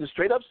Hampton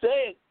straight up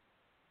said,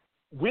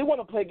 we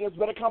want to play against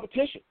better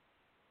competition.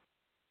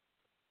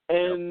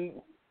 And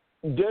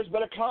there's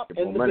better comp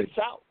in the Big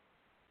South.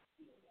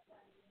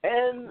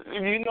 And,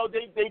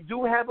 they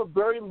do have a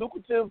very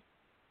lucrative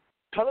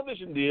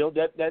television deal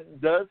that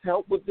does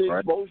help with the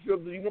exposure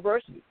of the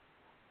university.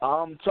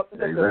 Something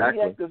that the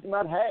MEAC does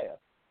not have.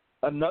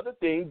 Another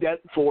thing that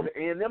Florida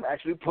A&M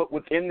actually put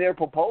within their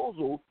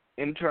proposal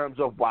in terms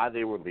of why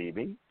they were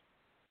leaving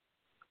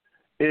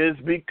is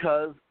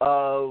because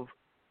of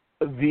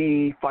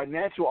the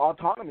financial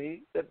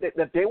autonomy that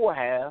they will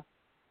have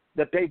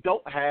that they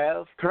don't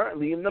have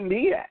currently in the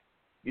MEAC.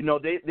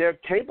 They're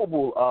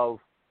capable of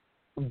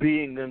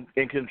being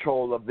in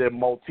control of their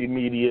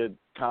multimedia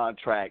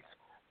contracts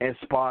and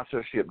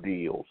sponsorship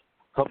deals,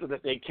 something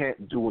that they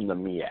can't do in the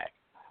MEAC.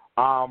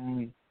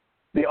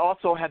 They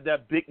also have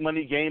that big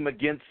money game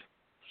against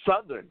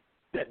Southern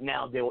that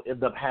now they'll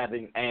end up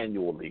having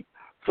annually.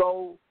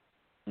 So,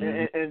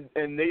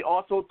 and they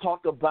also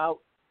talk about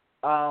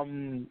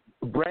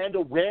brand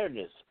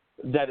awareness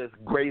that is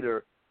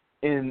greater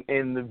in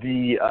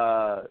the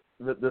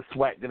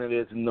SWAC than it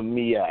is in the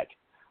MEAC.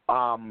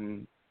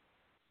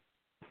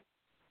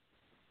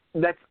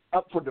 That's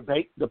up for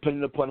debate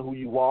depending upon who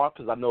you are,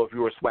 because I know if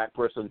you're a SWAC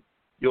person,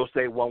 you'll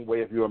say one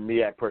way. If you're a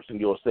MEAC person,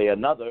 you'll say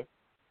another.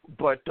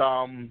 But,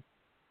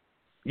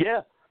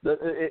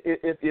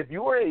 if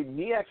you are a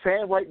MEAC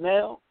fan right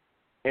now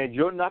and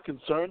you're not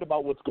concerned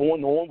about what's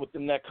going on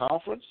within that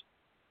conference,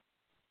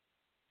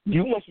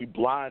 you must be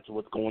blind to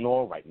what's going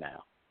on right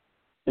now.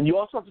 And you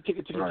also have to take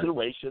into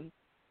consideration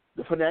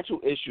the financial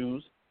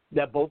issues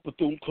that both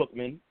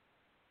Bethune-Cookman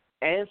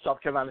and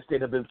South Carolina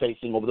State have been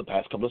facing over the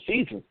past couple of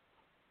seasons.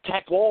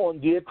 Tack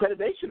on the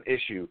accreditation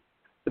issue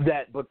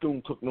that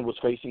Bethune-Cookman was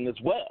facing as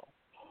well.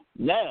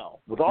 Now,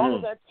 with all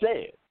of that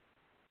said,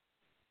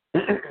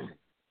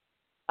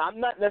 I'm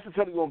not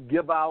necessarily going to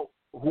give out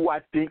who I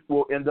think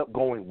will end up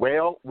going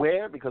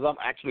where, because I'm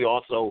actually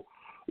also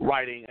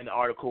writing an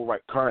article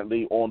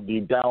currently on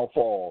the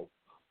downfall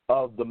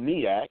of the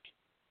MEAC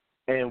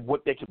and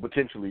what they could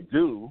potentially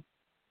do.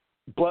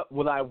 But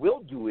what I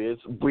will do is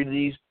bring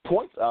these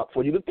points up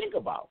for you to think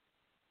about.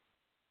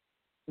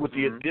 With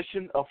the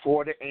addition of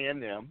Florida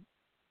A&M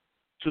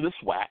to the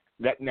SWAC,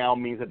 that now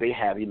means that they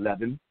have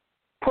 11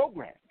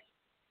 programs.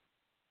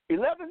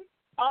 11,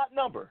 odd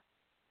number.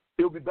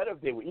 It would be better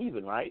if they were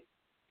even, right?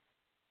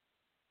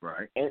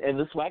 Right. And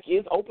the SWAC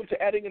is open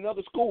to adding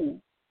another school.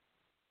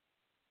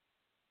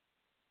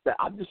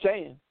 I'm just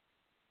saying.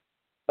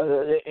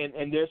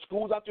 And there's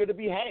schools out there to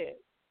be had,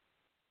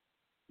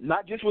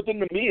 not just within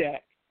the MEAC,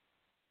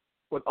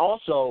 but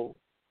also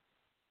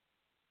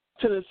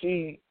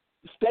Tennessee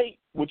State,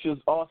 which is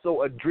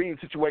also a dream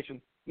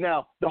situation.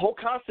 Now, the whole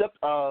concept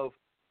of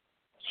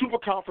super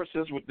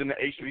conferences within the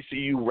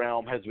HBCU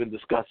realm has been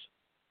discussed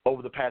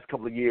over the past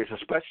couple of years,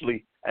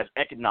 especially as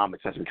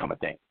economics has become a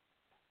thing.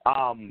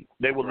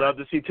 They would love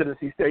to see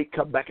Tennessee State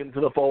come back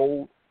into the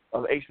fold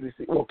of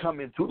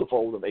come into the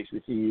fold of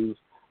HBCUs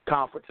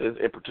conferences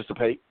and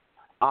participate.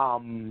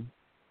 And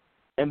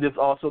there's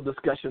also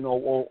discussion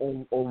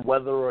on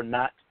whether or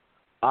not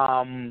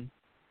the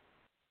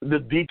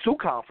D2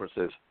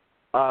 conferences,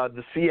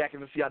 the SEAC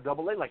and the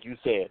CIAA, like you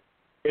said,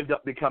 end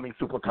up becoming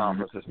super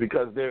conferences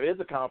because there is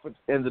a conference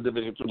in the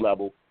Division II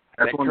level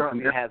that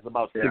currently has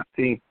about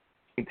 16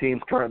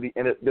 teams currently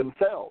in it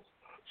themselves.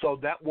 So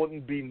that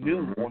wouldn't be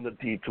new on the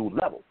D2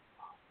 level.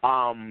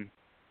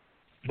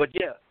 But,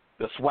 yeah,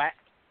 the SWAC,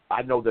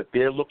 I know that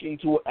they're looking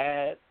to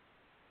add.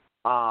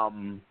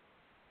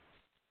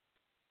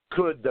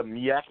 Could the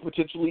MEAC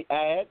potentially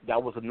add?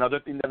 That was another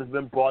thing that has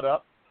been brought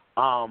up.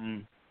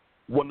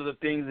 One of the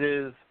things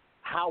is,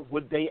 how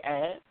would they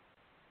add?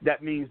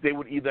 That means they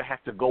would either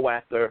have to go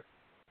after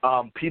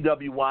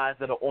PWIs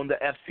that are on the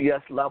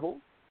FCS level,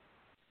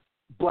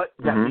 but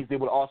that means they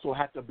would also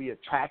have to be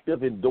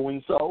attractive in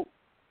doing so,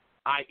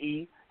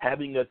 i.e.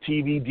 having a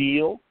TV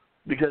deal,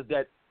 because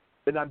that,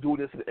 and I'm doing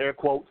this in air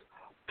quotes,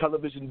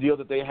 television deal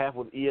that they have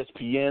with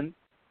ESPN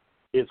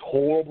is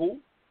horrible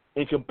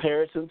in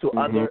comparison to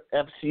other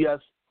FCS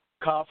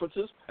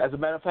conferences. As a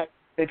matter of fact,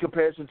 in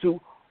comparison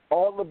to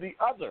all of the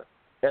other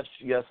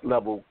FCS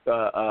level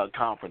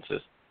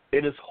conferences,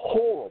 it is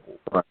horrible.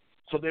 Right.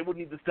 So they would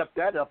need to step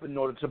that up in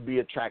order to be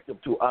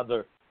attractive to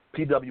other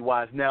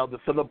PWIs. Now, the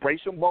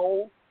Celebration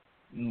Bowl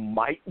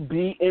might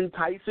be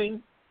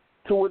enticing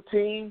to a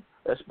team,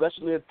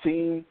 especially a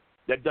team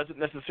that doesn't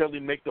necessarily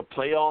make the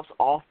playoffs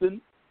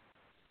often.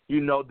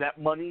 You know,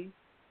 that money,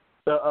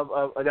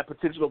 of that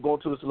potential of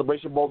going to the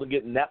Celebration Bowl and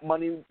getting that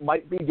money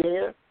might be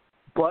there.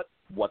 But,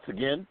 once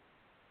again,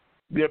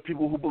 there are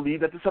people who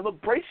believe that the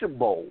Celebration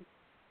Bowl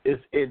is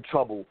in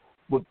trouble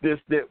with this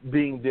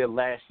being their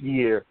last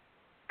year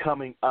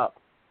coming up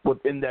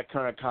within that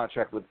current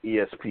contract with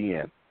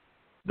ESPN.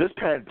 This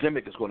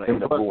pandemic is going to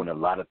end up ruining a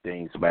lot of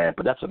things, man,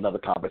 but that's another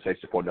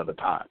conversation for another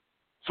time.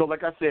 So,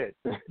 like I said,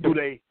 do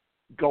they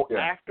go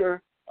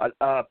after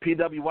a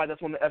PWI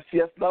that's on the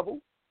FCS level?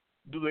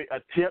 Do they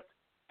attempt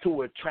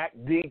to attract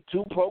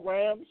D2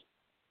 programs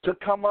to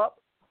come up?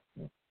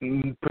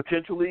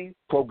 Potentially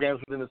programs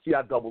within the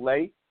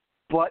CIAA.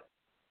 But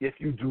if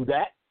you do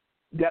that,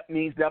 that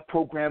means that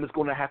program is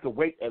going to have to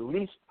wait at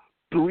least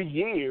 3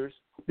 years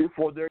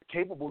before they're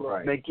capable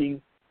of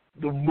making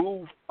the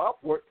move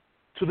upward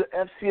to the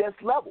FCS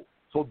level.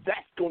 So that's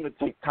going to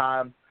take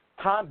time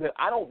that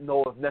I don't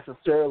know if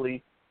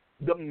necessarily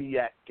the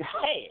MEAC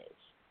has.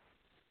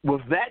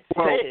 With that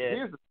said,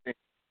 here's the thing.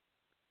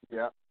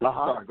 Yeah.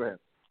 Sorry, go ahead.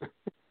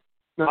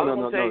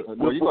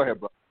 No, you go ahead,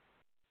 bro.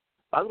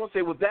 I was going to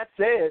say, with that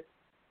said,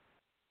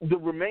 the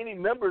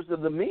remaining members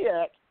of the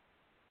MEAC,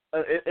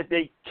 if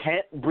they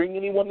can't bring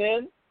anyone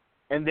in,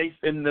 and the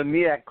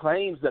MEAC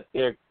claims that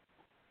they're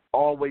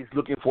always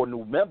looking for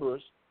new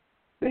members,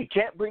 they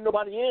can't bring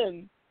nobody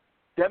in,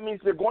 that means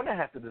they're going to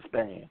have to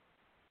disband.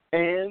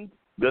 And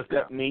does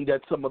that mean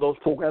that some of those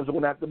programs are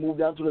going to have to move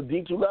down to the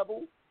D2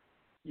 level?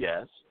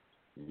 Yes.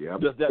 Yep.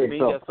 Does that mean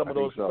that some of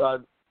those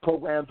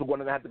programs are going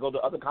to have to go to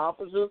other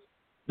conferences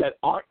that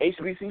aren't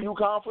HBCU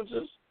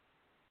conferences?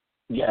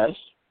 Yes.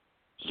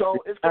 So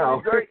it's going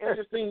to be very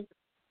interesting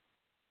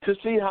to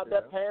see how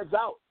that pans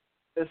out,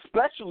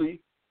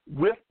 especially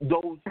with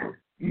those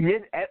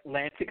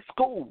mid-Atlantic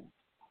schools,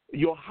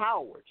 your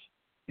Howards,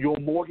 your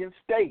Morgan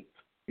State,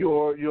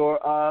 your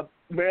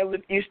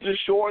Maryland Eastern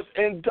Shores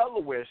and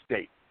Delaware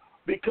State,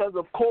 because,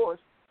 of course,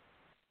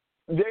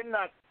 they're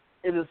not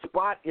in a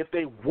spot, if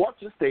they want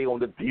to stay on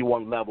the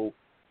D1 level,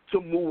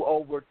 to move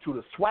over to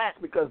the SWAC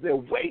because they're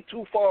way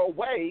too far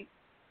away,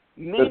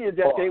 meaning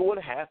that they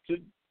would have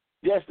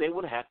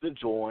to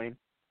join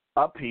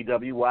a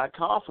PWI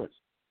conference.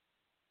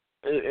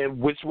 And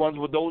which ones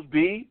would those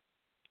be?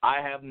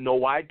 I have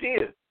no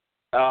idea.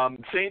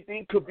 Same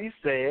thing could be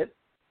said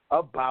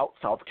about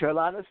South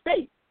Carolina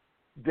State.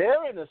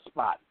 They're in a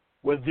spot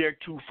where they're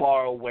too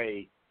far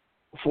away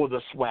for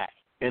the SWAC,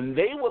 and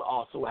they would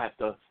also have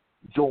to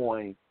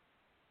join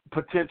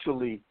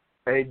potentially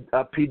a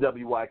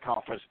PWI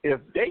conference if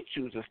they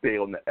choose to stay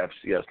on the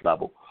FCS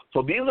level.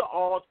 So these are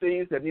all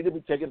things that need to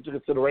be taken into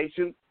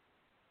consideration.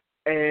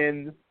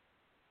 And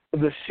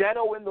the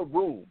shadow in the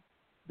room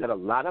that a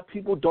lot of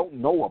people don't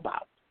know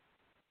about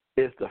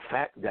is the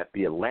fact that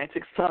the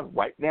Atlantic Sun,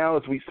 right now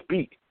as we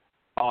speak,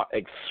 are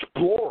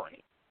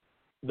exploring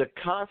the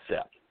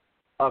concept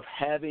of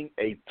having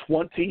a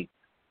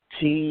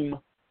 20-team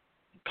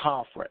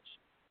conference.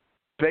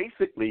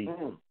 Basically,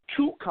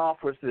 two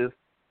conferences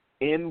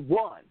in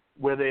one,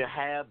 where they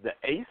have the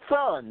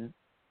A-Sun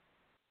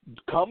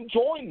come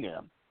join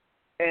them,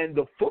 and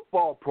the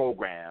football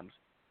programs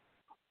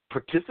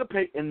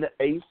participate in the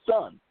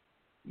A-Sun,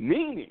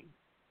 meaning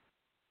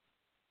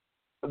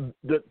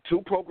the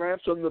two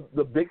programs from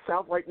the Big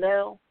South right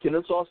now,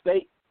 Kennesaw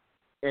State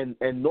and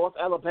North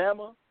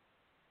Alabama,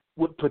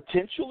 would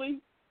potentially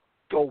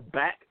go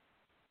back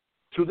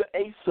to the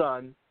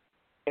A-Sun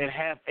and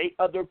have 8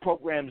 other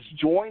programs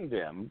join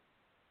them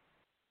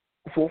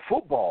for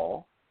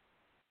football,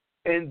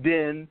 and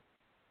then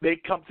they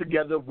come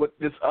together with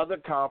this other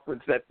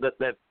conference that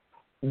the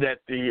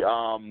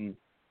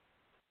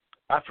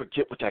I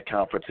forget what that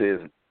conference is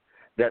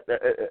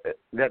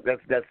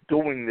that's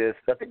doing this.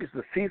 I think it's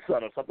the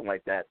CSUN or something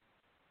like that.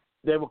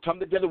 They will come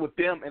together with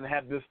them and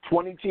have this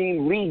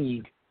 20-team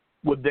league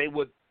where they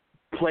would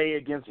play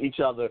against each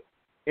other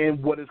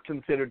in what is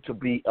considered to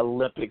be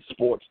Olympic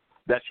sports.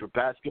 That's your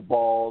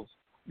basketballs,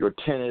 your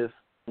tennis,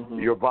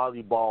 your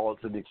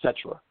volleyballs, and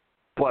etc.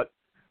 But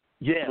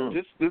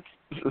this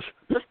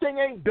thing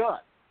ain't done.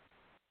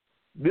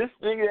 This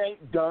thing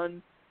ain't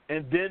done,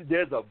 and then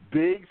there's a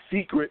big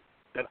secret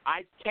that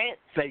I can't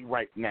say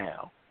right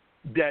now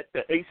that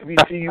the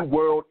HBCU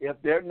world, if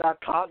they're not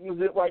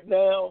cognizant right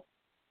now,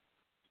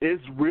 is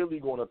really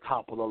going to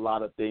topple a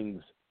lot of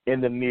things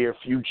in the near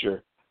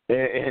future.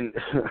 And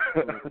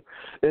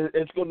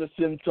it's going to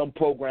send some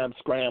programs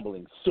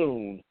scrambling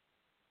soon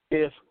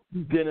if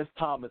Dennis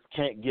Thomas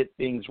can't get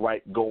things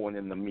right going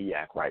in the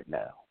MEAC right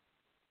now.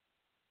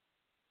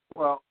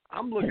 Well,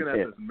 I'm looking at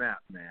this map,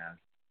 man.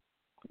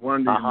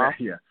 One of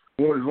these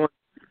one of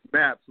these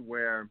maps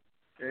where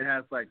it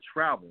has like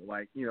travel,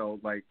 like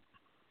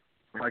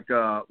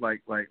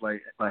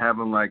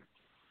having like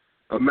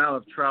amount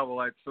of travel,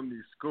 like some of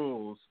these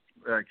schools,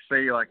 like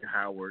say like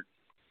Howard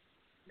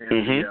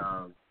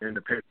and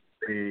the Patriot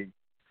League,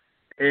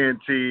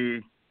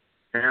 A&T,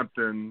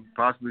 Hampton,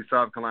 possibly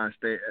South Carolina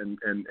State,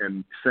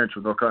 and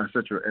Central, North Carolina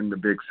Central in the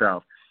Big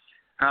South.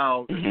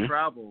 How the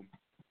travel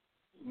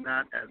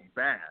not as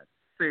bad.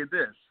 Say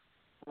this,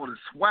 for the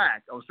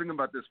SWAC, I was thinking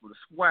about this for the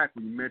SWAC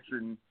when you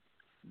mentioned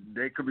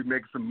they could be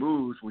making some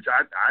moves, which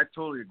I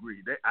totally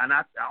agree. I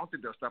don't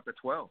think they'll stop at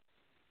 12.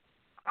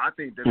 I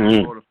think they're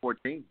going to go to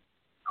 14.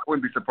 I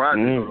wouldn't be surprised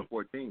if they go to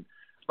 14.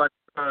 But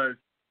the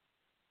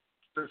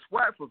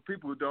SWAC, for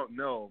people who don't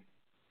know,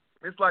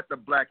 it's like the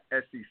black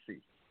SEC.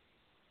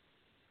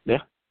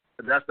 Yeah.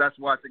 That's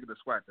why I think of the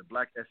SWAC, the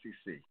black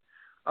SEC.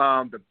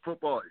 The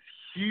football is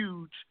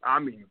huge. I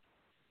mean,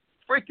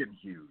 freaking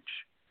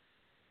huge.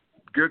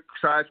 Good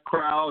sized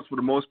crowds for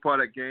the most part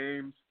at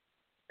games.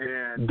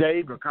 And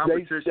they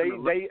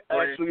competition. They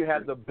actually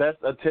have the best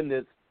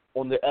attendance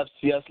on the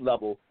FCS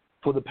level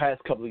for the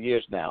past couple of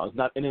years now. It's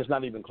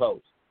not even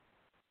close.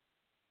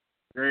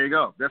 There you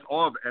go. That's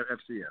all of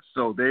FCS.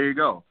 So there you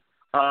go.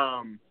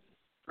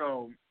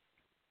 So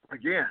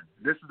again,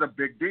 this is a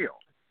big deal.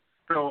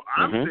 So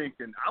I'm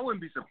thinking I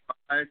wouldn't be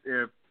surprised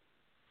if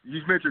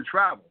you mentioned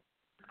travel.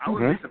 I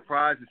wouldn't be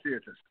surprised to see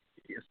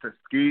it's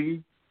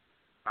Tuskegee.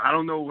 I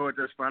don't know what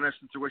their financial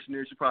situation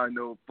is. You probably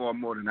know far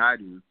more than I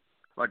do.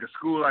 Like a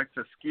school like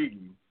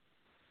Tuskegee,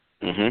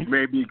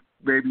 maybe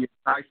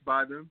enticed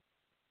by them.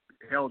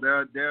 Hell,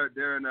 they're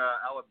in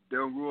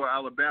rural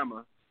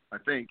Alabama, I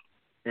think,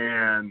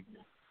 and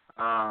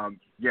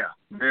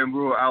they're in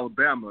rural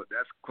Alabama.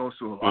 That's close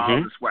to a lot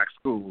of the SWAC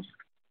schools.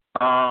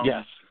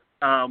 Yes.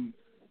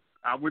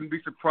 I wouldn't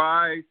be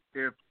surprised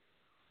if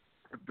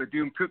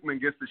Bethune-Cookman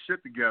gets the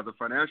shit together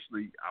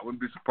financially. I wouldn't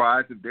be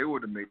surprised if they were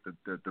to make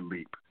the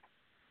leap.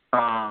 But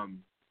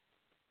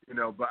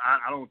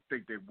I don't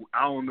think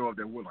I don't know if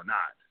they will or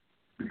not,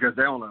 because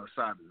they're on the other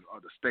side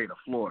of the state of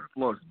Florida.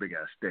 Florida's a big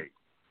ass state.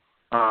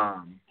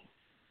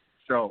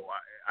 So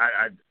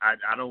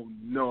I don't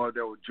know if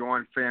they will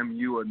join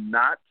FAMU or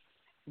not,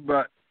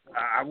 but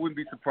I wouldn't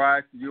be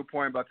surprised, to your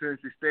point about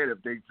Tennessee State,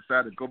 if they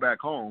decide to go back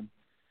home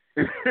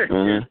and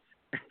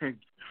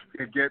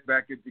get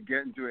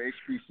into an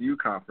HBCU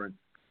conference.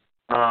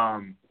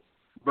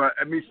 But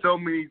I mean, so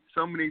many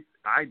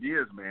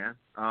ideas, man.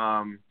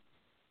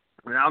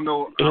 I don't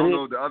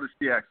know the other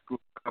SEAC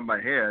schools on my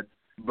head,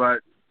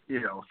 but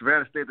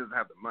Savannah State doesn't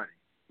have the money,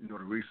 the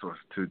resource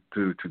to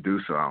do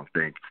so. I don't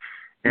think.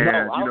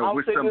 And I'll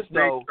with say some this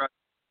states,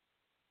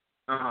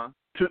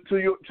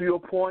 to your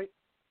point,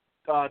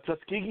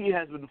 Tuskegee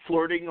has been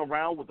flirting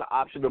around with the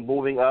option of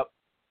moving up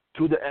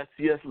to the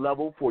SCS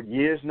level for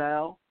years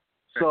now.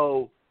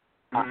 So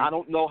I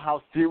don't know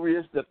how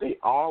serious that they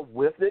are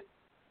with it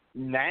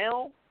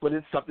now, but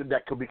it's something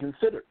that could be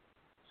considered.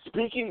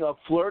 Speaking of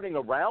flirting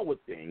around with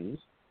things,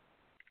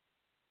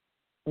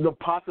 the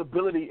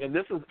possibility, and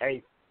this is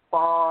a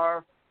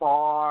far,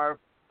 far,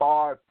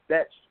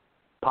 far-fetched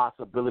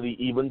possibility,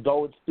 even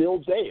though it's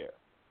still there,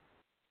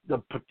 the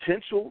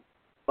potential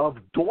of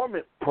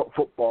dormant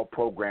football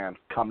programs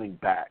coming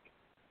back.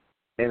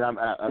 And I'm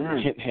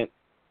hint,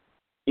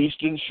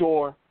 Eastern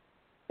Shore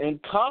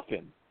and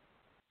Coffin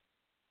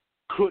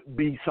could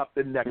be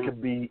something that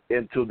could be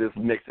into this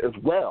mix as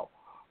well.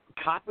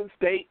 Coppin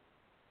State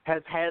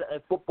has had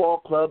a football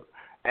club,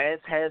 as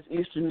has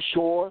Eastern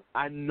Shore.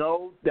 I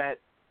know that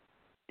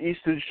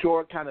Eastern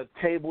Shore kind of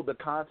tabled the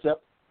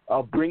concept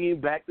of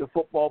bringing back the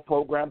football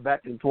program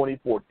back in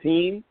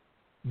 2014,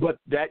 but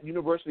that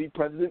university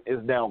president is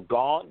now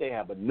gone. They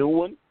have a new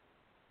one.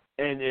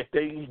 And if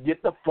they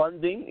get the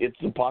funding, it's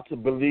a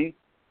possibility,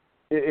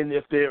 and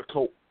if they're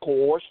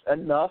coerced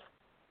enough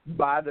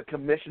by the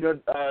commissioner,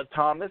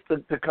 Thomas,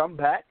 to come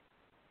back.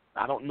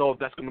 I don't know if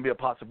that's going to be a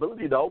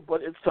possibility, though,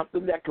 but it's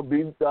something that could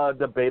be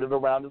debated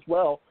around as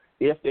well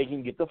if they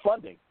can get the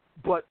funding.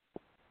 But,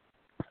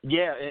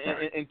 yeah,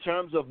 in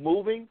terms of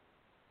moving,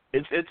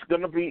 it's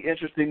going to be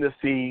interesting to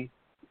see,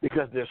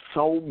 because there's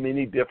so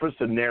many different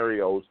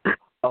scenarios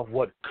of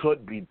what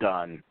could be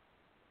done.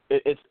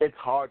 It's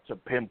hard to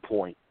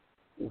pinpoint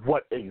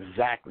what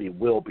exactly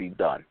will be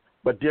done.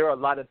 But there are a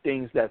lot of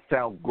things that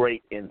sound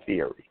great in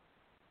theory.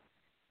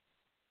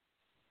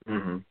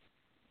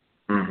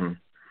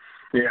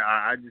 Yeah,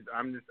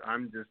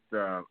 I'm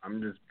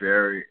just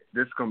very.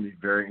 This is going to be a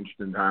very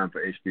interesting time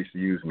for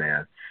HBCUs,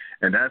 man.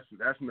 And that's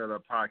another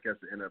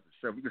podcast in and of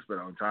itself. We could spend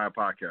an entire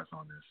podcast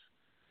on this.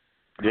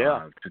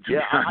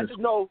 I just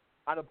know,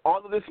 out of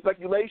all of this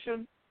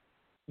speculation,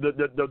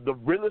 the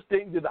realest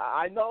thing that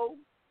I know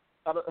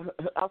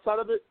outside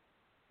of it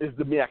is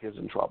the MEAC is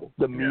in trouble.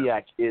 The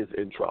MEAC is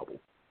in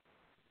trouble.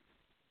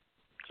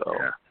 So.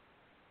 Yeah.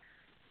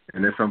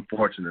 And it's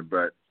unfortunate,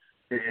 but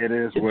it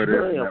is what it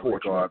is in that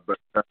regard. But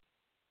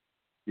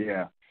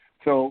yeah.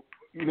 So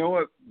you know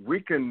what?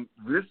 This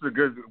is a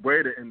good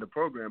way to end the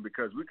program,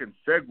 because we can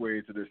segue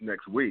into this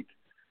next week.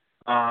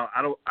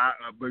 I'm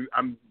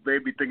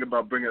maybe thinking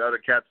about bringing other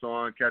cats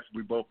on,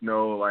 we both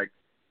know, like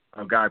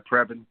a guy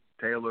Previn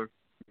Taylor,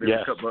 maybe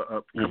a couple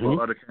of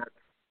other cats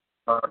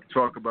to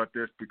talk about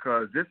this,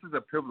 because this is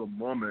a pivotal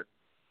moment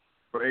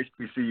for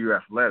HBCU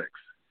athletics.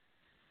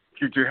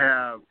 To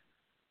have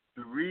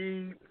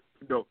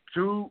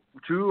two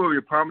two of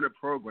your prominent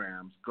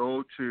programs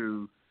go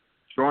to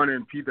join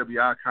in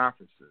PWI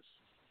conferences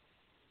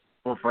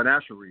for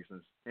financial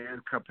reasons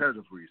and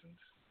competitive reasons.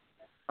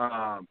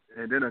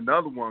 And then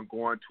another one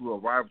going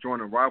to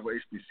join a rival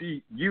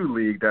HBCU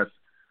league that's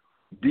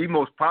the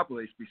most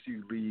popular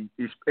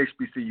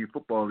HBCU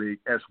football league,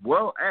 as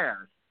well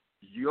as,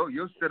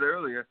 you said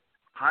earlier,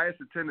 highest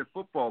attended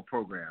football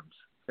programs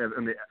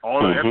in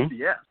all of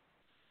FCS.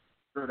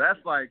 So that's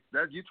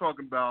you're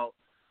talking about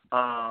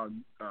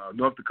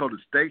North Dakota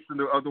States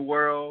of the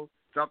world,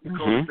 South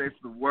Dakota States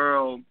of the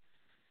world,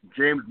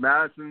 James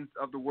Madison's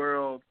of the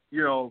world,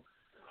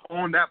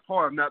 on that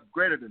par, not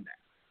greater than that.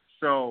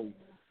 So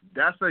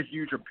that's a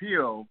huge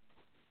appeal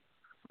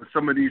for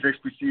some of these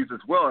HBCUs as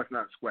well, if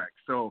not SWAC.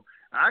 So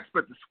I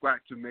expect the SWAC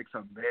to make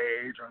some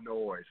major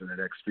noise in the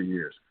next few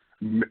years.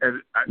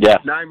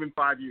 Not even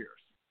 5 years.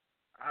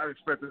 I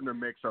expect them to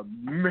make some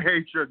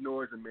major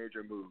noise and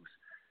major moves,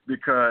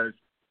 because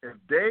if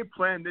they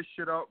plan this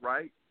shit out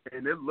right,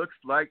 and it looks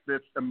like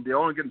they're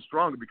only getting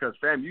stronger because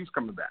FAMU's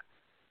coming back.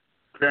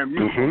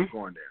 FAMU's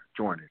going there,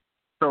 joining.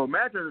 So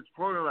imagine it's a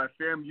program like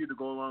FAMU to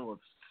go along with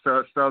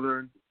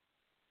Southern,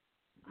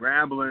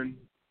 Grambling,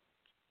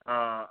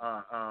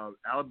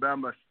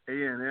 Alabama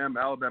A&M,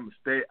 Alabama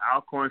State,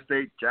 Alcorn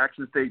State,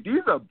 Jackson State.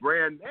 These are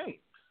brand names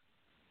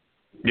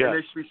in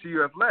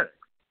HBCU athletics,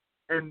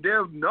 and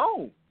they're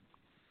known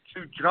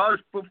to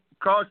college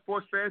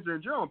sports fans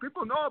in general.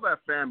 People know about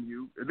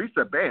FAMU, at least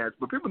the bands,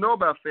 but people know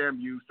about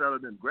FAMU,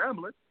 Southern, and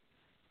Grambling.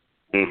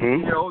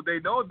 They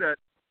know that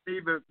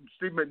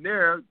Steve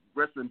McNair,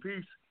 rest in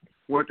peace,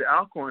 went to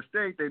Alcorn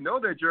State. They know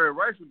that Jerry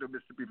Rice went to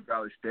Mississippi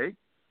Valley State.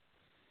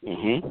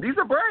 These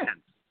are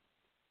brands.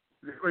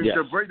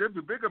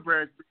 The bigger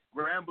brands,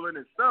 Grambling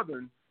and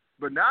Southern,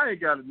 but now you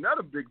got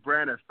another big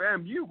brand as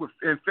FAMU,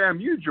 and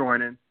FAMU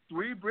joining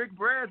 3 big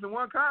brands in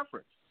one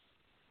conference.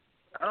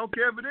 I don't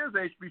care if it is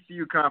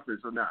HBCU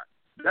conference or not.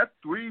 That's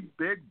 3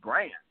 big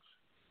brands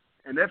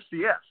in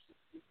FCS.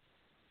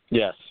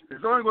 Yes.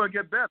 It's only going to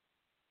get better.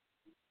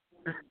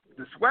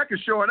 The SWAC is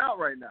showing out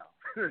right now.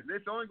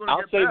 It's only going to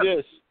get better. I'll say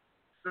this.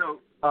 So,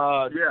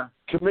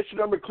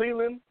 Commissioner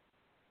McClellan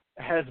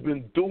has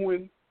been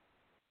doing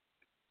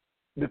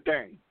the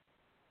thing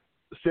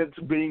since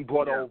being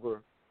brought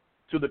over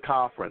to the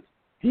conference.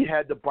 He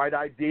had the bright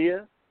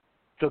idea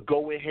to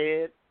go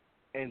ahead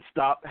and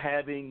stop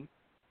having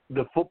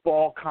the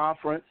football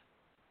conference,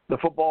 the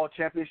football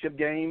championship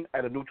game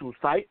at a neutral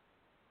site,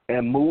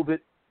 and move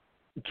it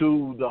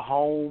to the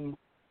home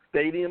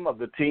stadium of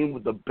the team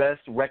with the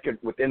best record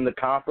within the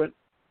conference.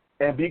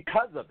 And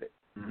because of it,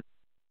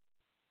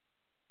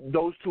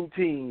 those 2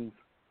 teams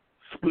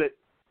split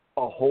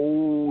a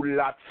whole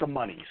lot of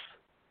monies.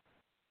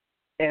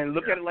 And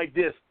look at it like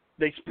this.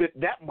 They split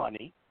that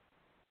money,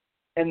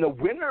 and the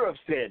winner of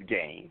said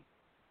game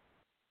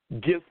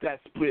gets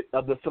that split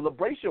of the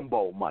Celebration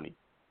Bowl money.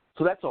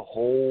 So that's a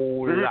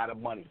whole lot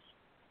of money.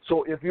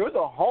 So if you're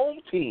the home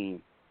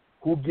team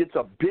who gets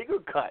a bigger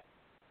cut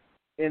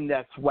in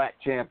that SWAC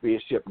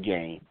championship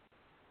game,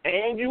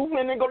 and you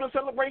win and go to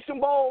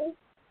Celebration Bowl,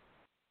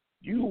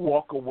 you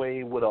walk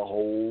away with a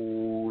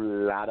whole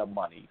lot of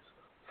money.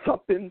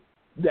 Something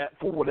that,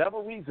 for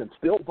whatever reason,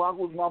 still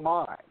boggles my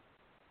mind,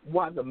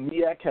 why the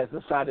MEAC has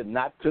decided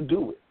not to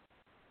do it.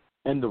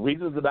 And the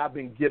reasons that I've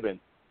been given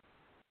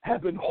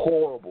have been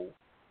horrible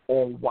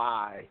on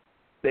why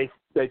they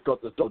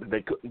thought that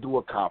they couldn't do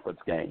a conference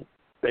game.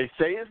 They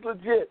say it's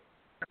legit,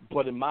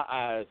 but in my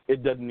eyes,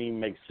 it doesn't even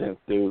make sense,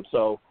 dude.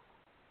 So,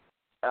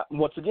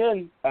 once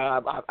again,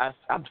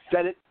 I've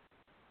said it.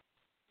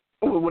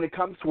 When it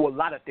comes to a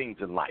lot of things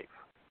in life,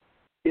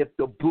 if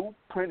the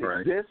blueprint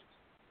exists,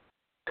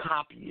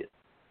 copy it.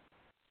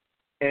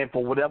 And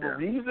for whatever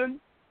reason,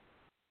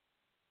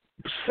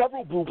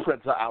 several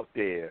blueprints are out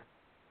there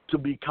to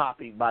be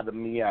copied by the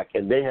MEAC,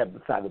 and they have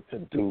decided to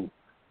do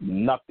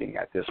nothing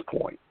at this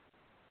point.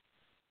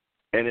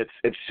 And it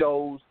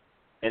shows,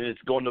 and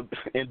it's going to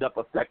end up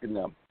affecting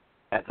them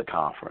at the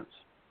conference.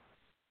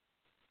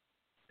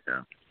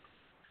 Yeah.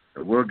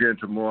 We'll get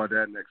into more of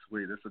that next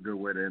week. That's a good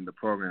way to end the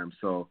program.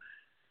 So,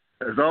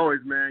 as always,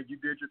 man, you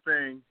did your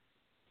thing.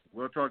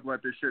 We'll talk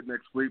about this shit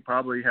next week.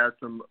 Probably have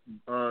some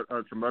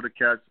other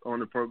cats on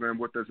the program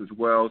with us as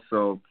well.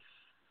 So,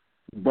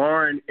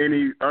 barring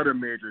any other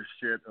major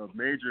shit of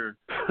major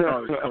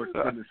college coach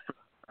business,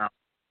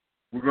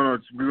 we're gonna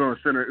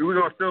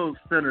still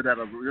center that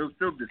up. It'll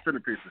still be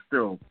centerpiece.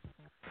 Still,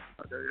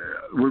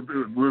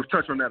 we'll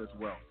touch on that as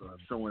well. So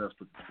if someone else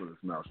puts us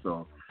now.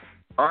 So,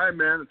 all right,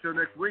 man. Until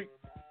next week.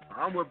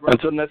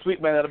 Until next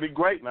week, man. That'll be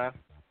great, man.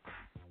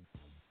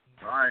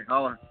 All right,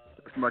 holla.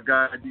 That's my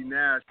guy, D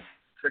Nash.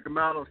 Check him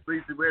out on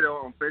SLZE Radio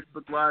on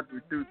Facebook Live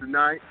every Tuesday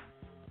night.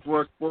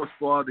 Sports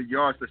Bar, the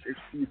Yard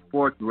 / HBCU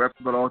Sports. We rap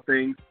about all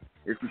things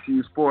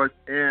HBCU Sports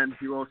and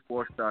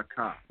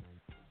HeroSports.com.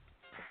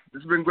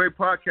 This has been a great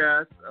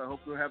podcast. I hope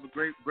we'll have a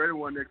greater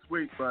one next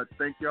week. But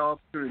thank y'all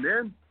for tuning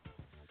in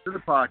to the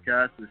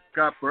podcast. It's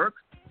Scott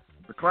Burks,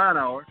 the Clown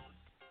Hour,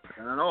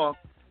 and off.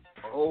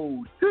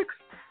 06.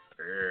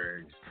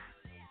 Peace.